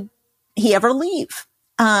why would he ever leave?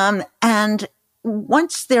 And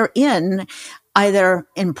once they're in, either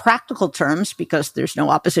in practical terms, because there's no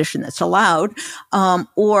opposition that's allowed,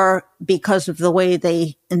 or because of the way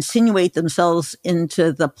they insinuate themselves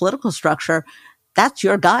into the political structure, that's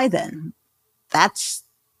your guy then. That's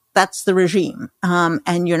the regime.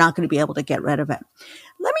 And you're not going to be able to get rid of it.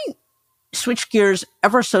 Let me switch gears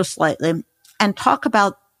ever so slightly and talk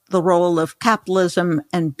about the role of capitalism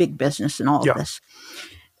and big business in all of this.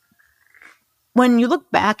 When you look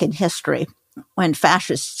back in history, when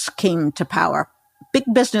fascists came to power, big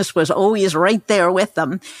business was always right there with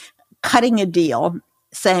them, cutting a deal,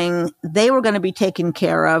 saying they were going to be taken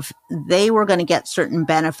care of, they were going to get certain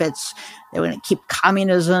benefits, they were going to keep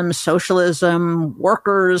communism, socialism,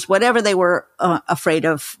 workers, whatever they were afraid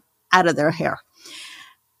of, out of their hair.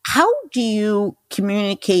 How do you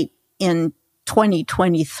communicate in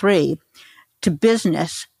 2023 to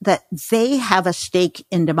business that they have a stake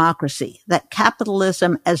in democracy, that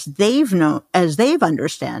capitalism, as they've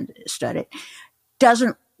understood it,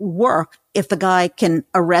 doesn't work if the guy can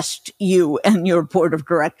arrest you and your board of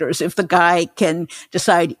directors, if the guy can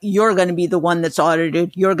decide you're going to be the one that's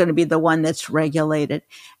audited, you're going to be the one that's regulated?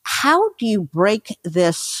 How do you break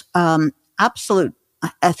this absolute,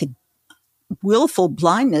 I think, willful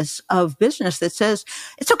blindness of business that says,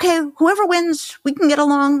 it's okay, whoever wins, we can get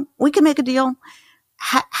along, we can make a deal?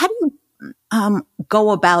 How do you go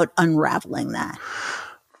about unraveling that?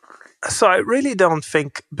 So I really don't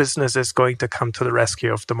think business is going to come to the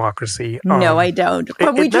rescue of democracy. No, I don't.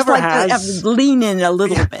 But we just like to lean in a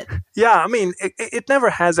little bit. Yeah, I mean, it never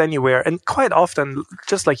has anywhere. And quite often,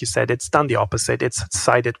 just like you said, it's done the opposite. It's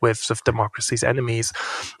sided with sort of democracy's enemies.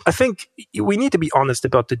 I think we need to be honest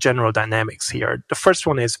about the general dynamics here. The first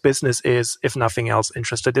one is business is, if nothing else,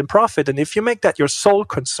 interested in profit. And if you make that your sole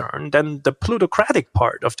concern, then the plutocratic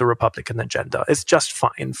part of the Republican agenda is just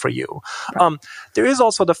fine for you. Right. There is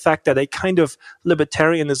also the fact that a kind of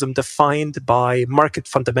libertarianism defined by market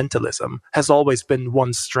fundamentalism has always been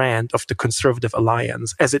one strand of the conservative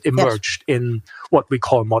alliance as it emerged in what we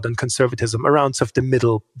call modern conservatism around sort of the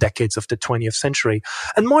middle decades of the 20th century.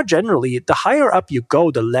 And more generally, the higher up you go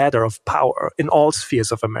the ladder of power in all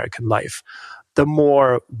spheres of American life, the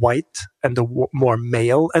more white and the more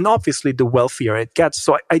male, and obviously the wealthier it gets.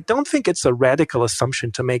 So I don't think it's a radical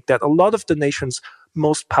assumption to make that a lot of the nation's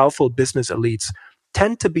most powerful business elites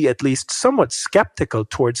tend to be at least somewhat skeptical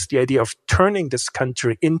towards the idea of turning this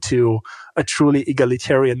country into a truly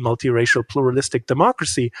egalitarian, multiracial, pluralistic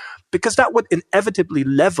democracy, because that would inevitably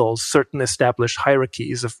level certain established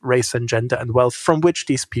hierarchies of race and gender and wealth from which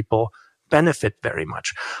these people benefit very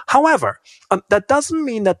much. However, that doesn't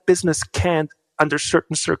mean that business can't, under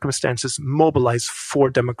certain circumstances, mobilize for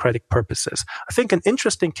democratic purposes. I think an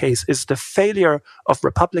interesting case is the failure of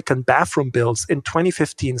Republican bathroom bills in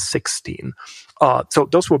 2015-16. So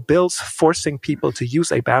those were bills forcing people to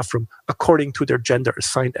use a bathroom according to their gender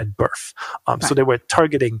assigned at birth. So they were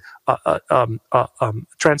targeting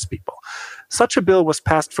trans people. Such a bill was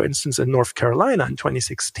passed, for instance, in North Carolina in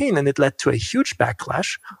 2016, and it led to a huge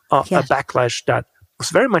backlash, a backlash that was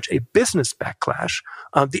very much a business backlash.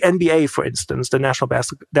 The NBA, for instance, the National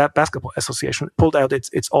Basketball Association, pulled out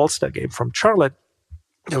its All-Star game from Charlotte.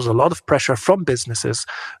 There was a lot of pressure from businesses,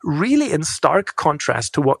 really in stark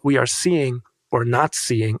contrast to what we are seeing or not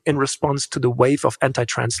seeing in response to the wave of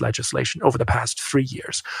anti-trans legislation over the past 3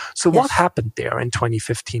 years. So what happened there in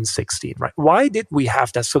 2015-16, right? Why did we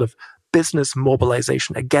have that sort of business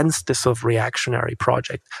mobilization against this sort of reactionary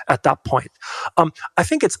project at that point? I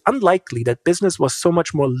think it's unlikely that business was so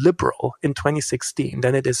much more liberal in 2016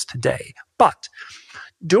 than it is today. But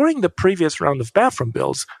during the previous round of bathroom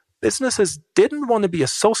bills, businesses didn't want to be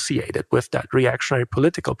associated with that reactionary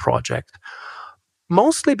political project,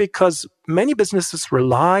 mostly because many businesses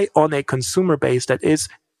rely on a consumer base that is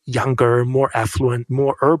younger, more affluent,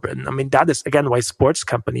 more urban. I mean, that is, again, why sports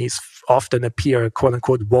companies often appear, quote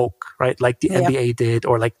unquote, woke, right? Like the NBA did,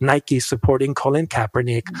 or like Nike supporting Colin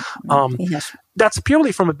Kaepernick. Yes. That's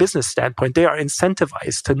purely from a business standpoint. They are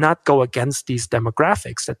incentivized to not go against these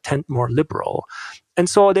demographics that tend more liberal. And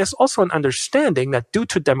so there's also an understanding that due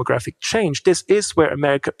to demographic change, this is where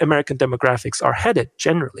American demographics are headed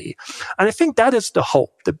generally. And I think that is the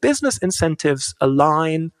hope. The business incentives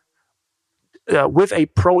align with a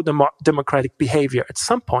pro-democratic behavior at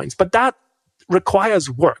some points, but that requires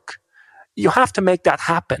work. You have to make that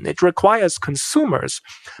happen. It requires consumers,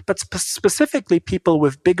 but specifically people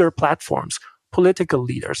with bigger platforms, political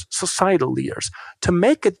leaders, societal leaders, to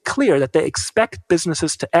make it clear that they expect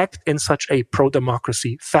businesses to act in such a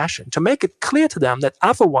pro-democracy fashion, to make it clear to them that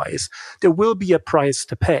otherwise there will be a price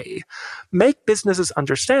to pay. Make businesses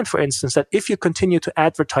understand, for instance, that if you continue to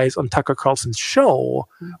advertise on Tucker Carlson's show,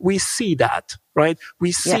 we see that, right?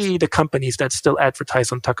 We see the companies that still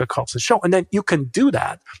advertise on Tucker Carlson's show, and then you can do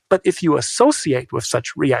that. But if you associate with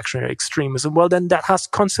such reactionary extremism, well, then that has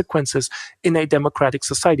consequences in a democratic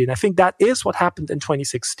society. And I think that is what happened in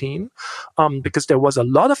 2016, because there was a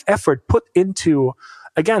lot of effort put into,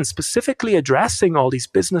 again, specifically addressing all these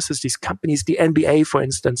businesses, these companies, the NBA, for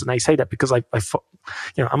instance. And I say that because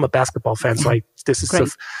I'm a basketball fan, so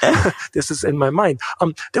this is in my mind.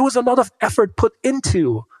 There was a lot of effort put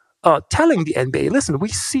into telling the NBA, listen, we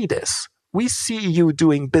see this. We see you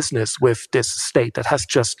doing business with this state that has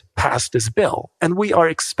just passed this bill, and we are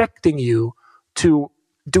expecting you to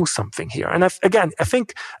do something here. And I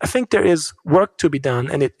think there is work to be done,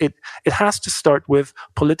 and it has to start with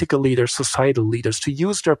political leaders, societal leaders, to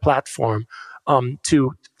use their platform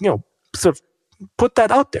to sort of put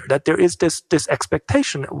that out there, that there is this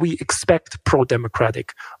expectation that we expect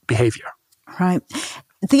pro-democratic behavior. Right.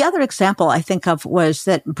 The other example I think of was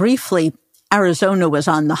that briefly Arizona was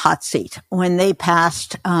on the hot seat when they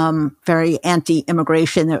passed very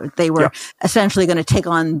anti-immigration. They were essentially going to take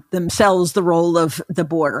on themselves the role of the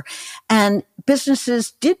border. And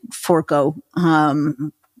businesses did forego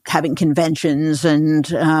having conventions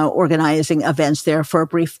and organizing events there for a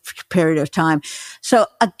brief period of time. So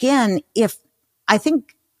again, I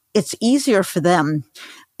think it's easier for them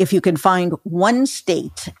if you can find one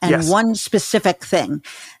state and one specific thing.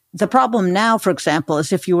 The problem now, for example,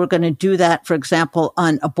 is if you were going to do that, for example,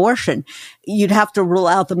 on abortion, you'd have to rule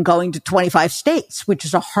out them going to 25 states, which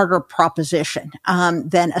is a harder proposition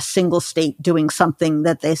than a single state doing something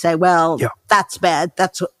that they say, well, that's bad.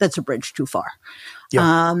 That's a bridge too far.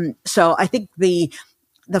 So I think the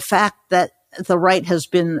fact that the right has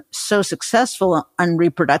been so successful on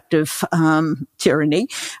reproductive tyranny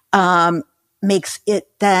makes it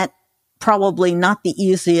that probably not the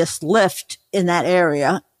easiest lift in that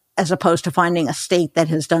area, as opposed to finding a state that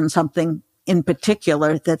has done something in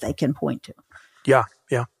particular that they can point to. Yeah.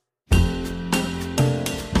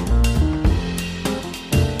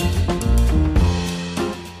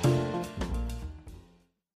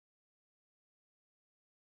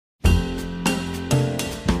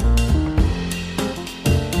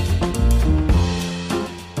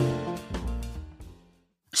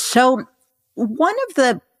 So one of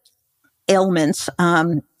the ailments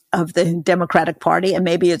of the Democratic Party, and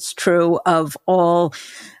maybe it's true of all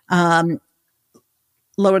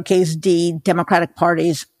lowercase d Democratic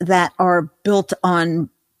parties that are built on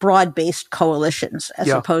broad-based coalitions as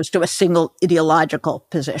opposed to a single ideological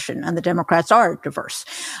position, and the Democrats are diverse,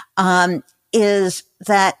 is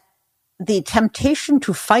that the temptation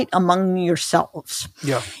to fight among yourselves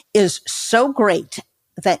is so great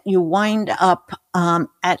that you wind up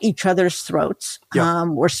at each other's throats.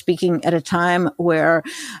 We're speaking at a time where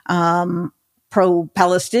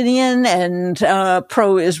pro-Palestinian and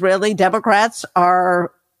pro-Israeli Democrats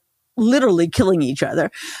are literally killing each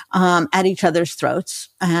other at each other's throats,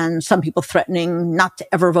 and some people threatening not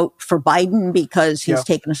to ever vote for Biden because he's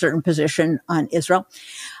taken a certain position on Israel.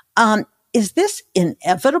 Is this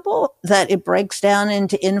inevitable that it breaks down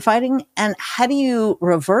into infighting? And how do you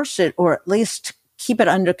reverse it, or at least keep it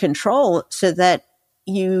under control so that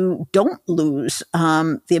you don't lose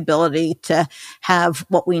the ability to have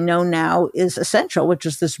what we know now is essential, which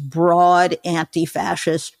is this broad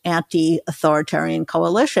anti-fascist, anti-authoritarian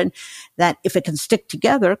coalition that, if it can stick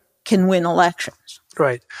together, can win elections?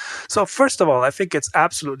 Right. So first of all, I think it's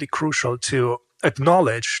absolutely crucial to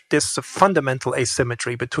acknowledge this fundamental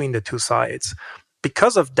asymmetry between the two sides.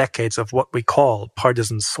 because of decades of what we call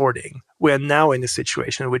partisan sorting, we are now in a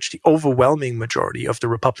situation in which the overwhelming majority of the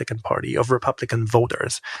Republican Party, of Republican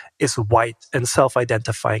voters, is white and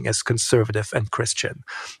self-identifying as conservative and Christian.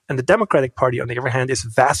 And the Democratic Party, on the other hand, is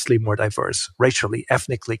vastly more diverse, racially,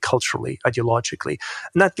 ethnically, culturally, ideologically.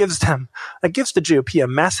 And that gives the GOP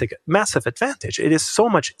a massive advantage. It is so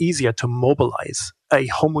much easier to mobilize a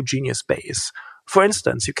homogeneous base. For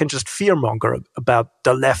instance, you can just fearmonger about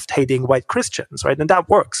the left hating white Christians, right? And that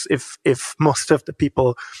works if most of the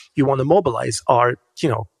people you want to mobilize are,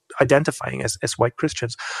 identifying as white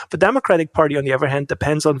Christians. The Democratic Party, on the other hand,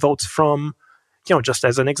 depends on votes from, just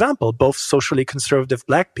as an example, both socially conservative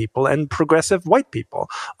black people and progressive white people.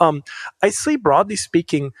 I see, broadly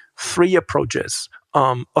speaking, three approaches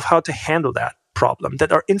of how to handle that problem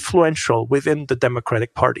that are influential within the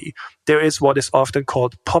Democratic Party. There is what is often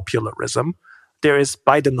called popularism. There is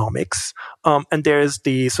Bidenomics, and there is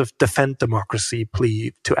the sort of defend democracy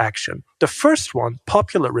plea to action. The first one,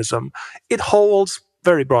 popularism, it holds,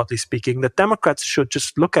 very broadly speaking, that Democrats should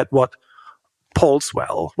just look at what polls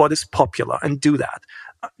well, what is popular, and do that.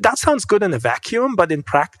 That sounds good in a vacuum, but in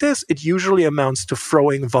practice, it usually amounts to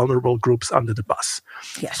throwing vulnerable groups under the bus.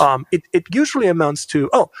 Yes. It usually amounts to,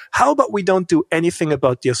 how about we don't do anything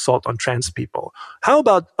about the assault on trans people? How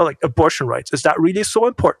about abortion rights? Is that really so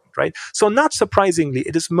important, right? So not surprisingly,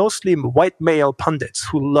 it is mostly white male pundits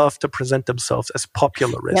who love to present themselves as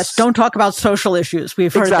popularists. Yes, don't talk about social issues.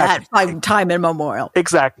 We've heard that by time immemorial.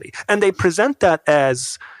 Exactly. And they present that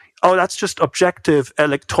as, that's just objective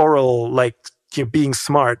electoral, being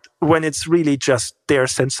smart, when it's really just their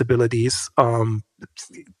sensibilities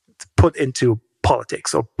put into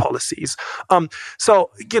politics or policies.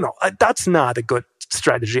 That's not a good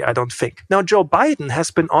strategy, I don't think. Now, Joe Biden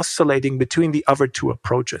has been oscillating between the other two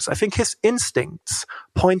approaches. I think his instincts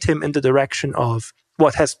point him in the direction of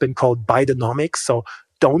what has been called Bidenomics. So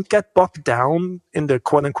don't get bogged down in the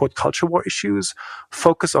quote-unquote culture war issues.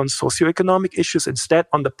 Focus on socioeconomic issues instead,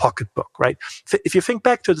 on the pocketbook, right? If you think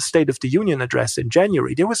back to the State of the Union address in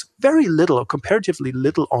January, there was very little or comparatively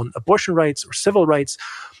little on abortion rights or civil rights.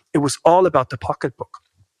 It was all about the pocketbook.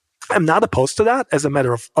 I'm not opposed to that as a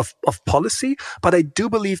matter of policy, but I do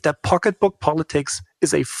believe that pocketbook politics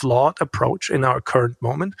is a flawed approach in our current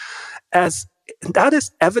moment, as that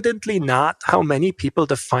is evidently not how many people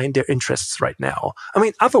define their interests right now. I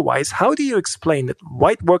mean, otherwise, how do you explain that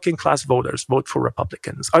white working class voters vote for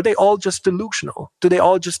Republicans? Are they all just delusional? Do they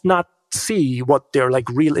all just not see what their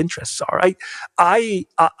real interests are? I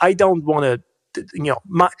don't want to.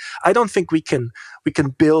 I don't think we can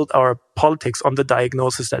build our politics on the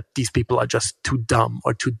diagnosis that these people are just too dumb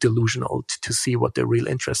or too delusional to see what their real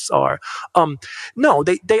interests are. No,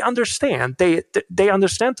 they understand. They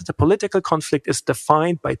understand that the political conflict is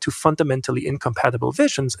defined by two fundamentally incompatible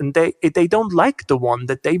visions, and they don't like the one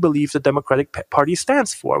that they believe the Democratic Party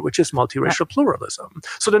stands for, which is multiracial pluralism.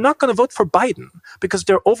 So they're not going to vote for Biden because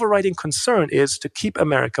their overriding concern is to keep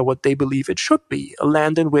America what they believe it should be, a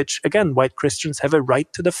land in which, again, white Christians have a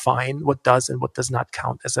right to define what does and what does not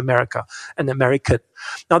count as America and American.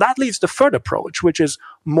 Now that leaves the third approach, which is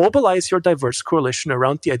mobilize your diverse coalition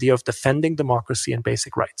around the idea of defending democracy and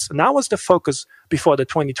basic rights. And that was the focus before the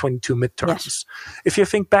 2022 midterms. Yes. If you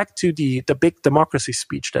think back to the big democracy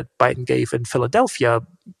speech that Biden gave in Philadelphia,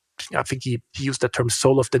 I think he used the term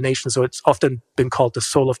soul of the nation, so it's often been called the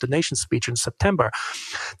soul of the nation speech in September.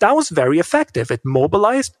 That was very effective. It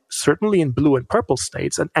mobilized, certainly in blue and purple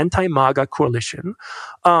states, an anti-MAGA coalition.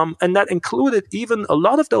 And that included even a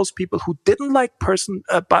lot of those people who didn't like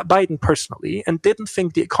Biden personally and didn't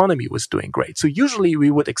think the economy was doing great. So usually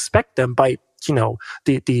we would expect them by,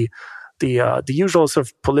 the usual sort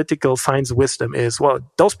of political science of wisdom is, well,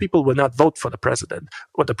 those people will not vote for the president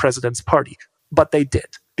or the president's party. But they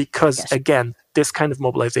did, because, again, this kind of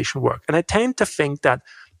mobilization worked. And I tend to think that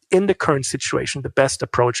in the current situation, the best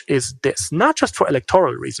approach is this, not just for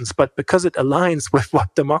electoral reasons, but because it aligns with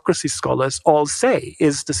what democracy scholars all say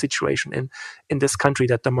is the situation in this country,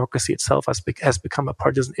 that democracy itself has become a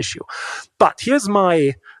partisan issue. But here's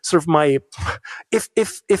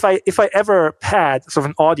if I ever had sort of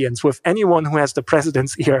an audience with anyone who has the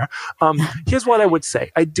president's ear, here's what I would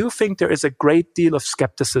say. I do think there is a great deal of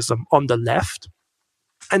skepticism on the left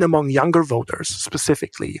and among younger voters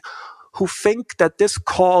specifically, who think that this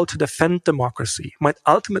call to defend democracy might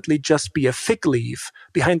ultimately just be a fig leaf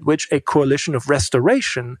behind which a coalition of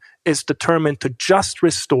restoration is determined to just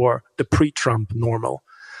restore the pre-Trump normal.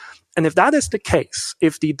 And if that is the case,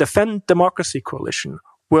 if the Defend Democracy coalition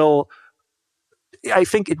will I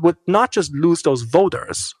think it would not just lose those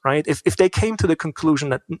voters, right? If they came to the conclusion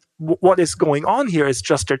that what is going on here is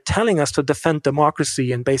just they're telling us to defend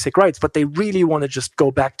democracy and basic rights, but they really want to just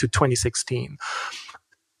go back to 2016.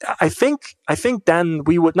 I think then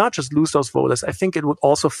we would not just lose those voters. I think it would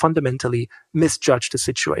also fundamentally misjudge the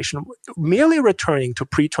situation. Merely returning to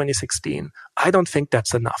pre-2016, I don't think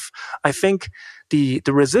that's enough. I think the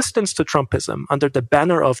resistance to Trumpism under the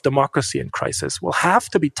banner of democracy in crisis will have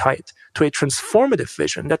to be tied to a transformative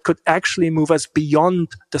vision that could actually move us beyond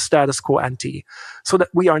the status quo ante, so that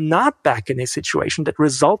we are not back in a situation that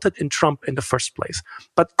resulted in Trump in the first place,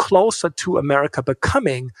 but closer to America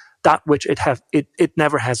becoming that which it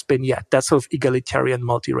never has been yet. That sort of egalitarian,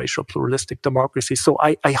 multiracial, pluralistic democracy. So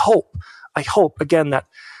I hope again that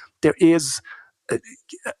there is,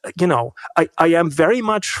 I am very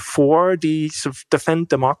much for the sort of defend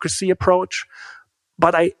democracy approach,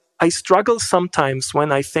 but I struggle sometimes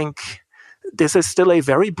when I think this is still a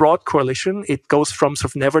very broad coalition. It goes from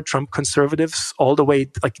sort of never Trump conservatives all the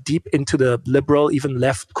way like deep into the liberal, even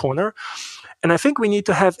left corner. And I think we need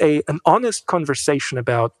to have an honest conversation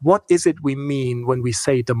about what is it we mean when we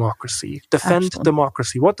say democracy, defend Absolutely.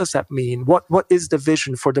 democracy. What does that mean? What is the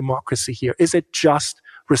vision for democracy here? Is it just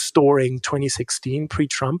restoring 2016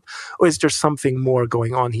 pre-Trump, or is there something more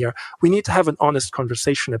going on here? We need to have an honest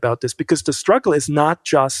conversation about this, because the struggle is not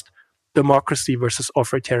just democracy versus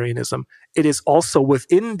authoritarianism. It is also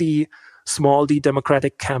within the small d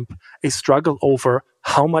democratic camp a struggle over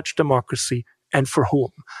how much democracy and for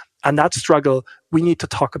whom. And that struggle, we need to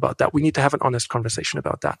talk about that. We need to have an honest conversation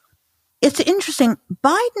about that. It's interesting.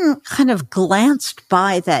 Biden kind of glanced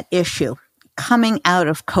by that issue coming out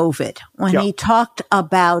of COVID when he talked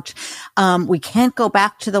about we can't go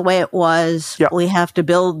back to the way it was. We have to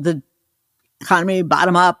build the economy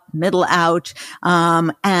bottom up, middle out.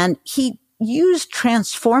 And he used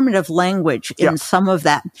transformative language in some of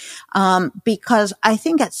that because I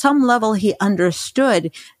think at some level he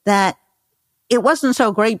understood that it wasn't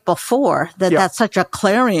so great before that that's such a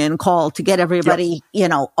clarion call to get everybody,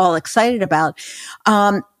 all excited about.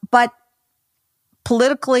 But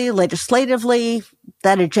politically, legislatively,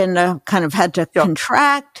 that agenda kind of had to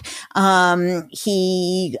contract.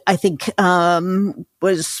 He, I think,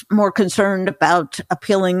 was more concerned about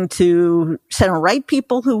appealing to center-right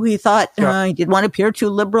people who he thought he didn't want to appear too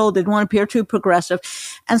liberal, didn't want to appear too progressive.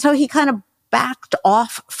 And so he kind of backed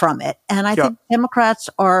off from it. And I think Democrats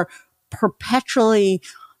are perpetually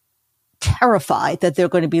terrified that they're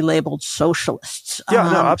going to be labeled socialists.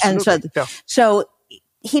 Absolutely. And so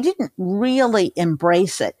he didn't really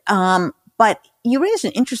embrace it. But you raise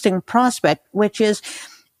an interesting prospect, which is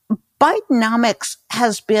Bidenomics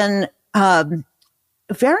has been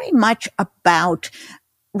very much about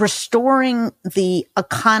restoring the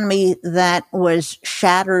economy that was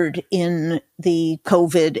shattered in the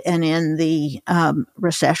COVID and in the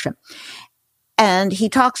recession. And he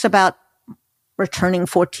talks about returning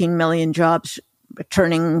 14 million jobs,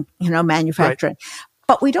 returning, manufacturing. Right.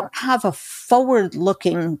 But we don't have a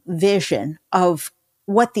forward-looking vision of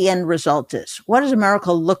what the end result is. What does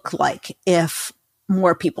America look like if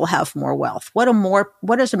more people have more wealth? What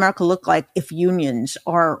does America look like if unions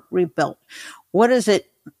are rebuilt? What does it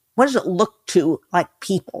look to like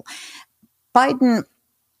people? Biden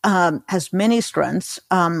has many strengths.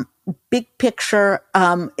 Big picture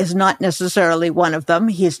is not necessarily one of them.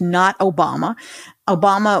 He's not Obama.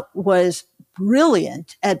 Obama was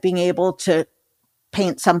brilliant at being able to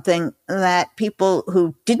paint something that people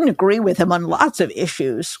who didn't agree with him on lots of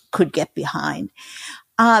issues could get behind.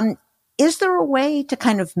 Is there a way to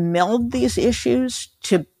kind of meld these issues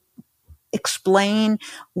to explain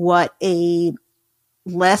what a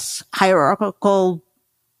less hierarchical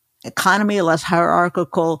economy, a less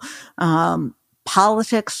hierarchical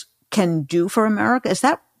politics can do for America? Is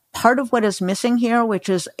that part of what is missing here, which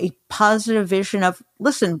is a positive vision of,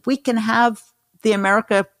 listen, we can have the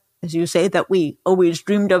America, as you say, that we always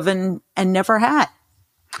dreamed of and never had?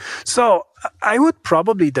 So I would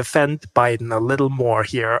probably defend Biden a little more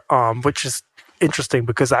here, which is interesting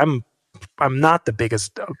because I'm not the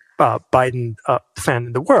biggest Biden fan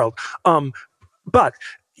in the world. But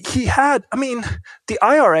he had, the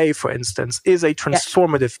IRA, for instance, is a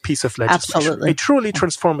transformative piece of legislation. Absolutely. A truly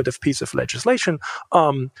transformative piece of legislation.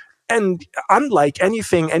 And unlike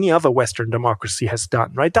anything any other Western democracy has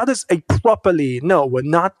done, right? That is we're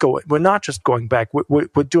not just going back.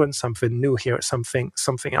 We're doing something new here, something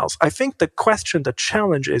else. I think the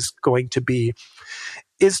challenge is going to be,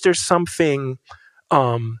 is there something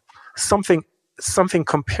something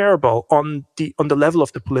comparable on the level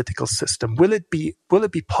of the political system? Will it be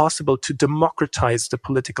possible to democratize the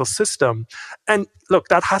political system? And look,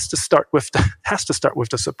 that has to start with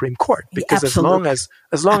the Supreme Court, because Absolutely.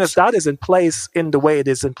 as long as that is in place in the way it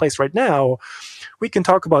is in place right now, we can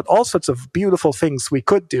talk about all sorts of beautiful things we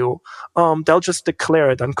could do. They'll just declare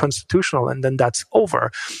it unconstitutional, and then that's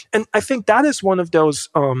over. And I think that is one of those.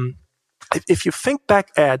 If you think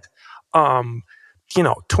back at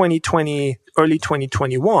 2020, early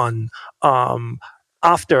 2021,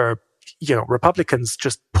 after, Republicans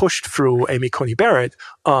just pushed through Amy Coney Barrett,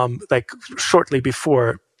 like shortly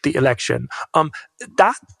before the election,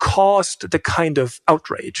 that caused the kind of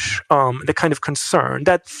outrage, the kind of concern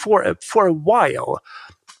that for a while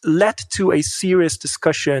led to a serious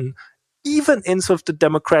discussion, even in sort of the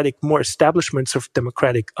democratic, more establishments of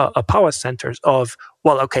democratic power centers of,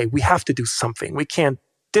 well, okay, we have to do something.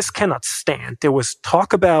 This cannot stand. There was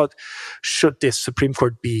talk about, should this Supreme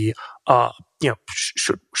Court be,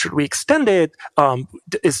 should we extend it?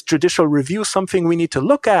 Is judicial review something we need to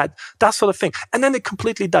look at? That sort of thing. And then it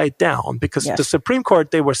completely died down because the Supreme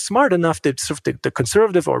Court, they were smart enough, the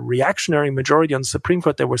conservative or reactionary majority on the Supreme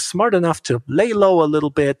Court, they were smart enough to lay low a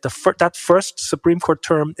little bit. That first Supreme Court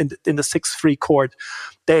term in the 6-3 court,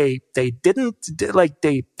 they didn't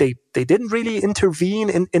really intervene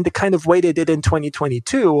in the kind of way they did in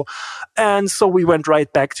 2022. And so we went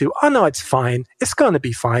right back to, oh no, it's fine. It's going to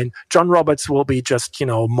be fine. John Roberts will be just,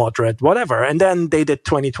 moderate, whatever. And then they did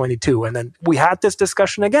 2022. And then we had this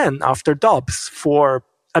discussion again after Dobbs for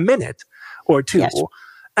a minute or two. Yes.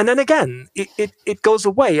 And then again, it goes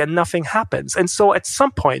away and nothing happens. And so at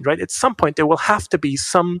some point, there will have to be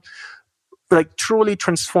some like truly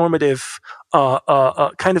transformative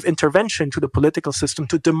kind of intervention to the political system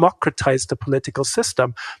to democratize the political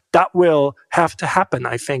system. That will have to happen,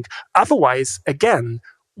 I think. Otherwise, again,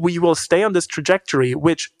 we will stay on this trajectory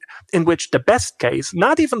in which the best case,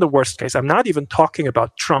 not even the worst case, I'm not even talking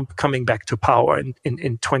about Trump coming back to power in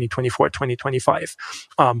 2024, 2025.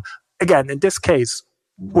 Again, in this case,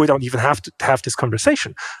 we don't even have to have this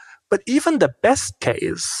conversation. But even the best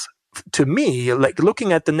case, to me, like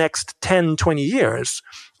looking at the next 10, 20 years,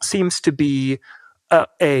 seems to be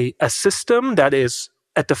a system that is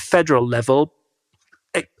at the federal level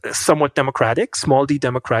somewhat democratic, small d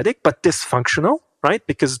democratic, but dysfunctional, right?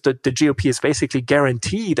 Because the GOP is basically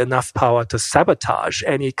guaranteed enough power to sabotage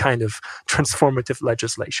any kind of transformative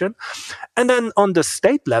legislation. And then on the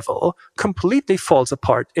state level, completely falls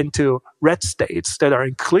apart into red states that are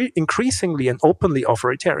increasingly and openly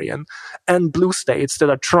authoritarian, and blue states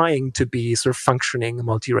that are trying to be sort of functioning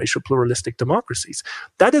multiracial pluralistic democracies.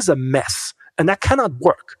 That is a mess. And that cannot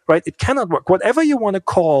work, right? It cannot work. Whatever you want to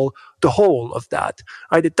call the whole of that,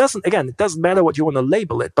 right? It doesn't matter what you want to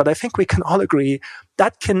label it, but I think we can all agree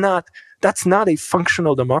that's not a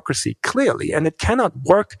functional democracy, clearly, and it cannot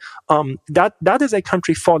work. That is a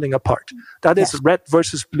country falling apart. That is red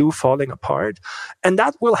versus blue falling apart. And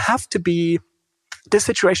that will have to be, this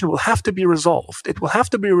situation will have to be resolved. It will have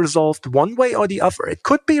to be resolved one way or the other. It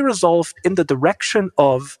could be resolved in the direction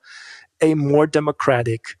of a more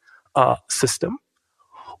democratic system,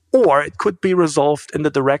 or it could be resolved in the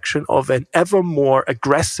direction of an ever more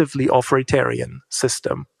aggressively authoritarian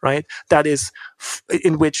system, right? That is,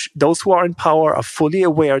 in which those who are in power are fully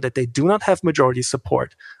aware that they do not have majority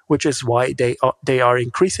support, which is why they are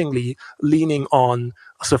increasingly leaning on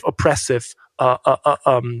sort of oppressive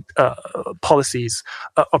policies,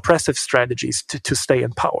 oppressive strategies to stay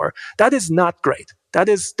in power. That is not great. That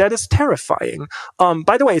is terrifying.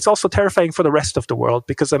 By the way, it's also terrifying for the rest of the world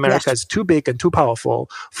because America is too big and too powerful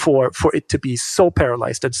for it to be so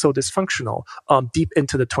paralyzed and so dysfunctional deep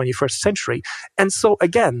into the 21st century. And so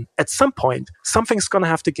again, at some point, something's going to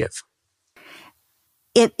have to give.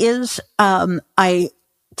 It is, I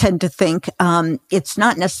tend to think, it's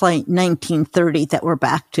not necessarily 1930 that we're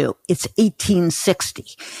back to. It's 1860.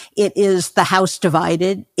 It is the House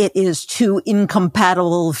divided. It is two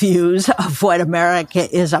incompatible views of what America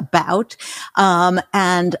is about.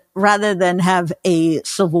 And rather than have a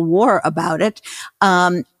civil war about it,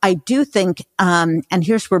 I do think, and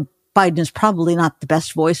here's where Biden is probably not the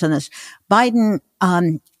best voice on this. Biden,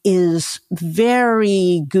 is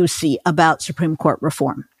very goosey about Supreme Court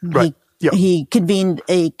reform. Right. He convened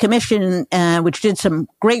a commission, which did some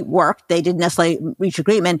great work. They didn't necessarily reach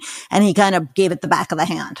agreement, and he kind of gave it the back of the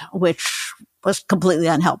hand, which was completely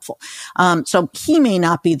unhelpful. So he may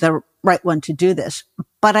not be the right one to do this.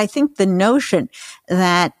 But I think the notion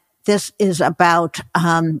that this is about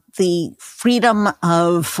the freedom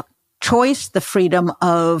of choice, the freedom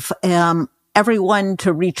of everyone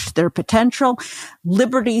to reach their potential,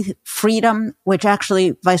 liberty, freedom, which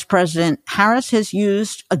actually Vice President Harris has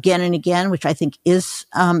used again and again, which I think is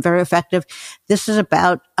very effective. This is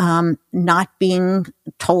about not being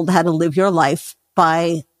told how to live your life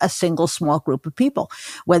by a single small group of people,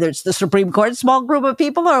 whether it's the Supreme Court small group of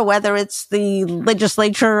people or whether it's the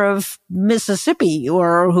legislature of Mississippi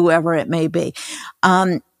or whoever it may be.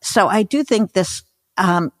 So I do think this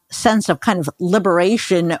sense of kind of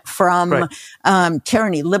liberation from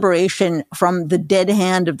tyranny, liberation from the dead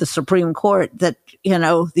hand of the Supreme Court that,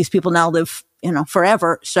 these people now live,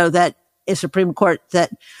 forever, so that a Supreme Court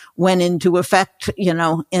that went into effect, in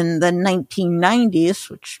the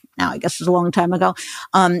 1990s, which now I guess is a long time ago,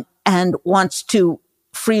 and wants to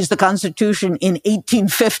freeze the Constitution in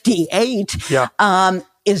 1858,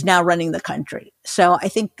 is now running the country. So I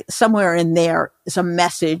think somewhere in there is a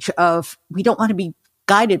message of we don't want to be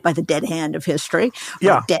guided by the dead hand of history,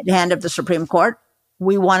 or the dead hand of the Supreme Court.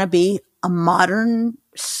 We want to be a modern,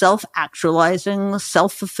 self-actualizing,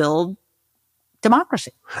 self-fulfilled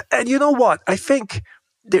democracy. And you know what? I think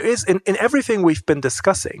there is, in everything we've been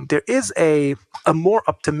discussing, there is a more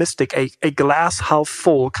optimistic, a glass half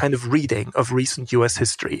full kind of reading of recent US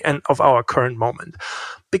history and of our current moment.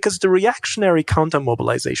 Because the reactionary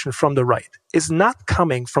counter-mobilization from the right is not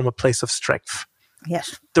coming from a place of strength.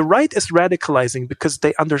 Yes. The right is radicalizing because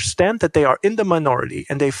they understand that they are in the minority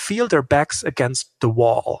and they feel their backs against the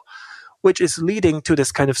wall, which is leading to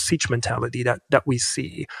this kind of siege mentality that we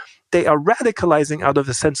see. They are radicalizing out of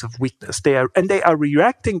a sense of weakness. They are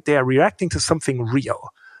reacting to something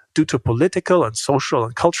real due to political and social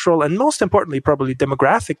and cultural and most importantly, probably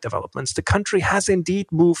demographic developments. The country has indeed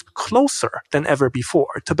moved closer than ever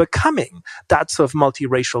before to becoming that sort of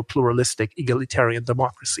multiracial, pluralistic, egalitarian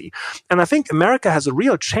democracy. And I think America has a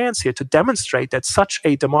real chance here to demonstrate that such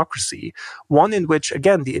a democracy, one in which,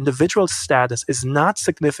 again, the individual status is not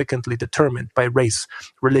significantly determined by race,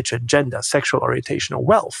 religion, gender, sexual orientation, or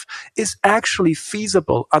wealth, is actually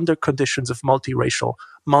feasible under conditions of multiracial,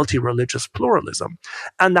 multi-religious pluralism.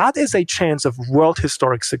 And that is a chance of world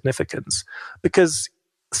historic significance because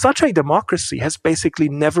such a democracy has basically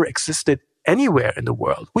never existed anywhere in the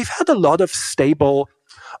world. We've had a lot of stable,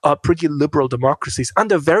 pretty liberal democracies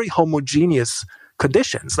under very homogeneous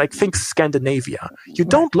conditions, like think Scandinavia. You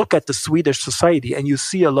don't look at the Swedish society and you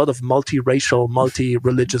see a lot of multiracial,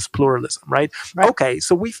 multi-religious pluralism, right? Okay,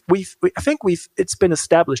 so I think it's been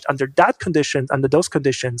established under those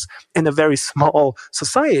conditions in a very small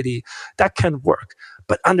society that can work.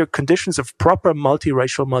 But under conditions of proper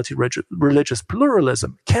multiracial, multi-religious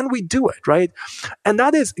pluralism, can we do it, right? And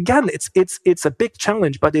that is, again, it's a big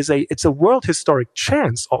challenge, but it's a world historic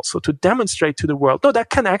chance also to demonstrate to the world, no,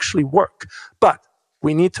 that can actually work. But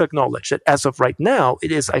we need to acknowledge that as of right now,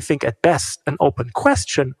 it is, I think, at best an open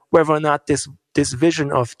question whether or not this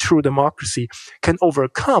vision of true democracy can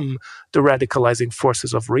overcome the radicalizing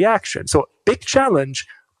forces of reaction. So big challenge,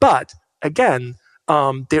 but again,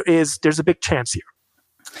 there's a big chance here.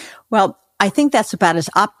 Well, I think that's about as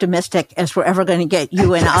optimistic as we're ever going to get,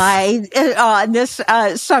 you and I, on this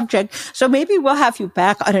subject. So maybe we'll have you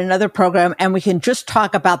back on another program and we can just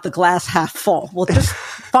talk about the glass half full. We'll just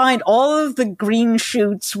find all of the green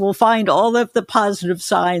shoots. We'll find all of the positive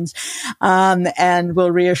signs, and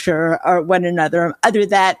we'll reassure one another. Either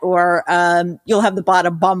that or you'll have the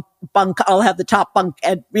bottom bunk. I'll have the top bunk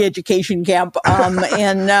at re-education camp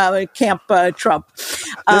in Camp Trump.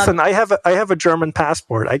 Listen, I have a German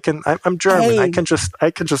passport. I'm German. Hey, I can just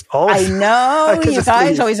always. I know you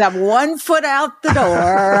guys always have one foot out the door.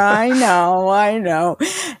 I know.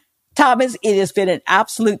 Thomas, it has been an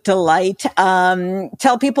absolute delight.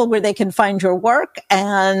 Tell people where they can find your work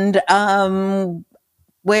and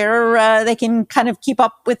where they can kind of keep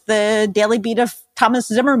up with the daily beat of Thomas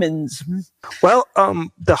Zimmerman's. Well,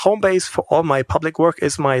 the home base for all my public work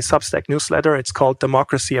is my Substack newsletter. It's called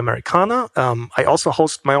Democracy Americana. I also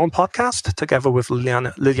host my own podcast together with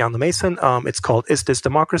Liliana Mason. It's called Is This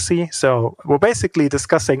Democracy? So we're basically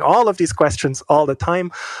discussing all of these questions all the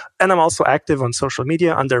time. And I'm also active on social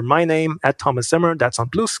media under my name, @Thomas Zimmer. That's on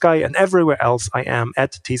Blue Sky. And everywhere else I am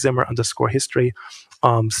 @tzimmer_history.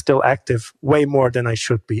 Still active way more than I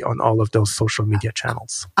should be on all of those social media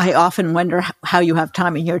channels. I often wonder how you have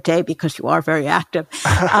time in your day because you are very active.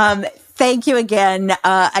 Thank you again.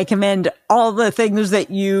 I commend all the things that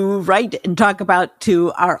you write and talk about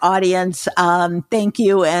to our audience. Thank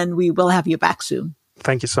you, and we will have you back soon.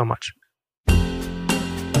 Thank you so much.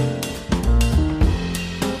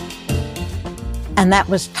 And that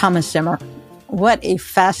was Thomas Zimmer. What a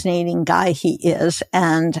fascinating guy he is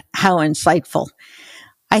and how insightful.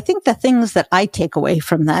 I think the things that I take away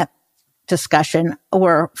from that discussion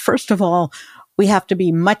where, first of all, we have to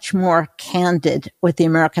be much more candid with the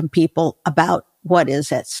American people about what is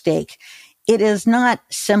at stake. It is not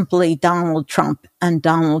simply Donald Trump and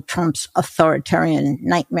Donald Trump's authoritarian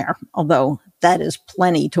nightmare, although that is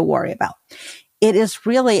plenty to worry about. It is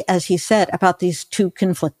really, as he said, about these two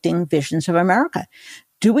conflicting visions of America.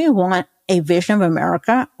 Do we want a vision of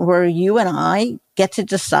America where you and I get to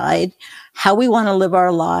decide how we want to live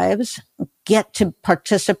our lives, get to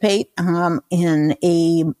participate in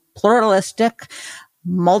a pluralistic,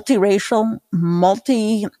 multiracial,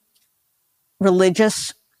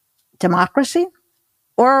 multi-religious democracy?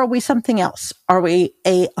 Or are we something else? Are we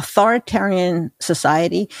a authoritarian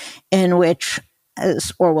society in which,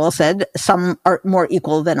 as Orwell said, some are more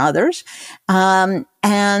equal than others, and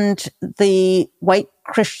the white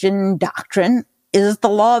Christian doctrine is the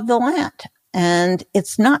law of the land? And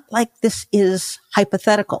it's not like this is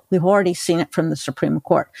hypothetical. We've already seen it from the Supreme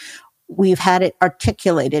Court. We've had it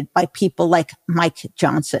articulated by people like Mike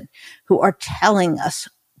Johnson, who are telling us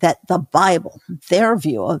that the Bible, their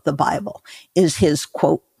view of the Bible, is his,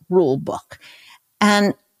 quote, rule book.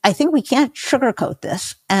 And I think we can't sugarcoat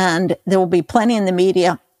this. And there will be plenty in the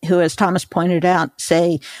media who, as Thomas pointed out,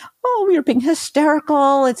 say, oh, you're being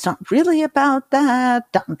hysterical. It's not really about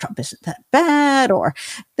that. Donald Trump isn't that bad. Or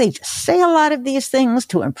they just say a lot of these things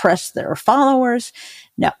to impress their followers.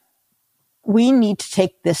 No, we need to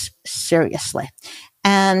take this seriously.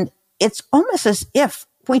 And it's almost as if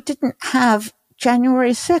we didn't have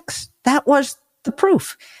January 6th. That was the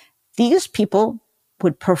proof. These people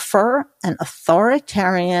would prefer an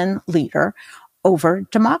authoritarian leader over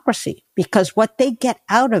democracy because what they get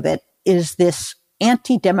out of it is this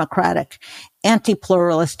anti-democratic,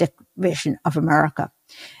 anti-pluralistic vision of America.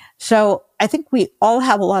 So I think we all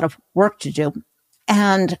have a lot of work to do.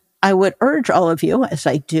 And I would urge all of you, as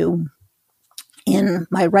I do in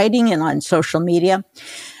my writing and on social media,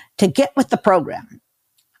 to get with the program.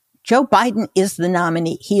 Joe Biden is the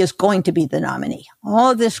nominee. He is going to be the nominee.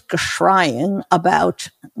 All this gushrying about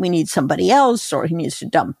we need somebody else or he needs to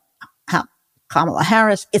dump Kamala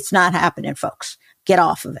Harris, it's not happening, folks. Get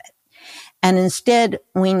off of it. And instead,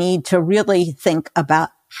 we need to really think about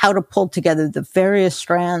how to pull together the various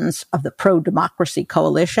strands of the pro-democracy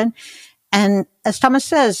coalition. And as Thomas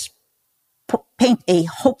says, paint a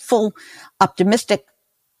hopeful, optimistic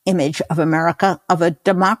image of America, of a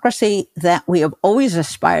democracy that we have always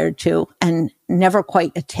aspired to and never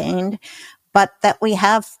quite attained, but that we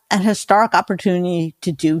have an historic opportunity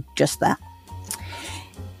to do just that.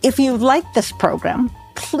 If you like this program,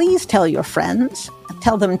 please tell your friends,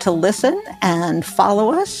 tell them to listen and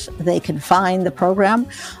follow us. They can find the program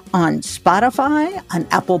on Spotify, on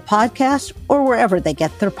Apple Podcasts, or wherever they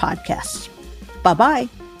get their podcasts. Bye-bye.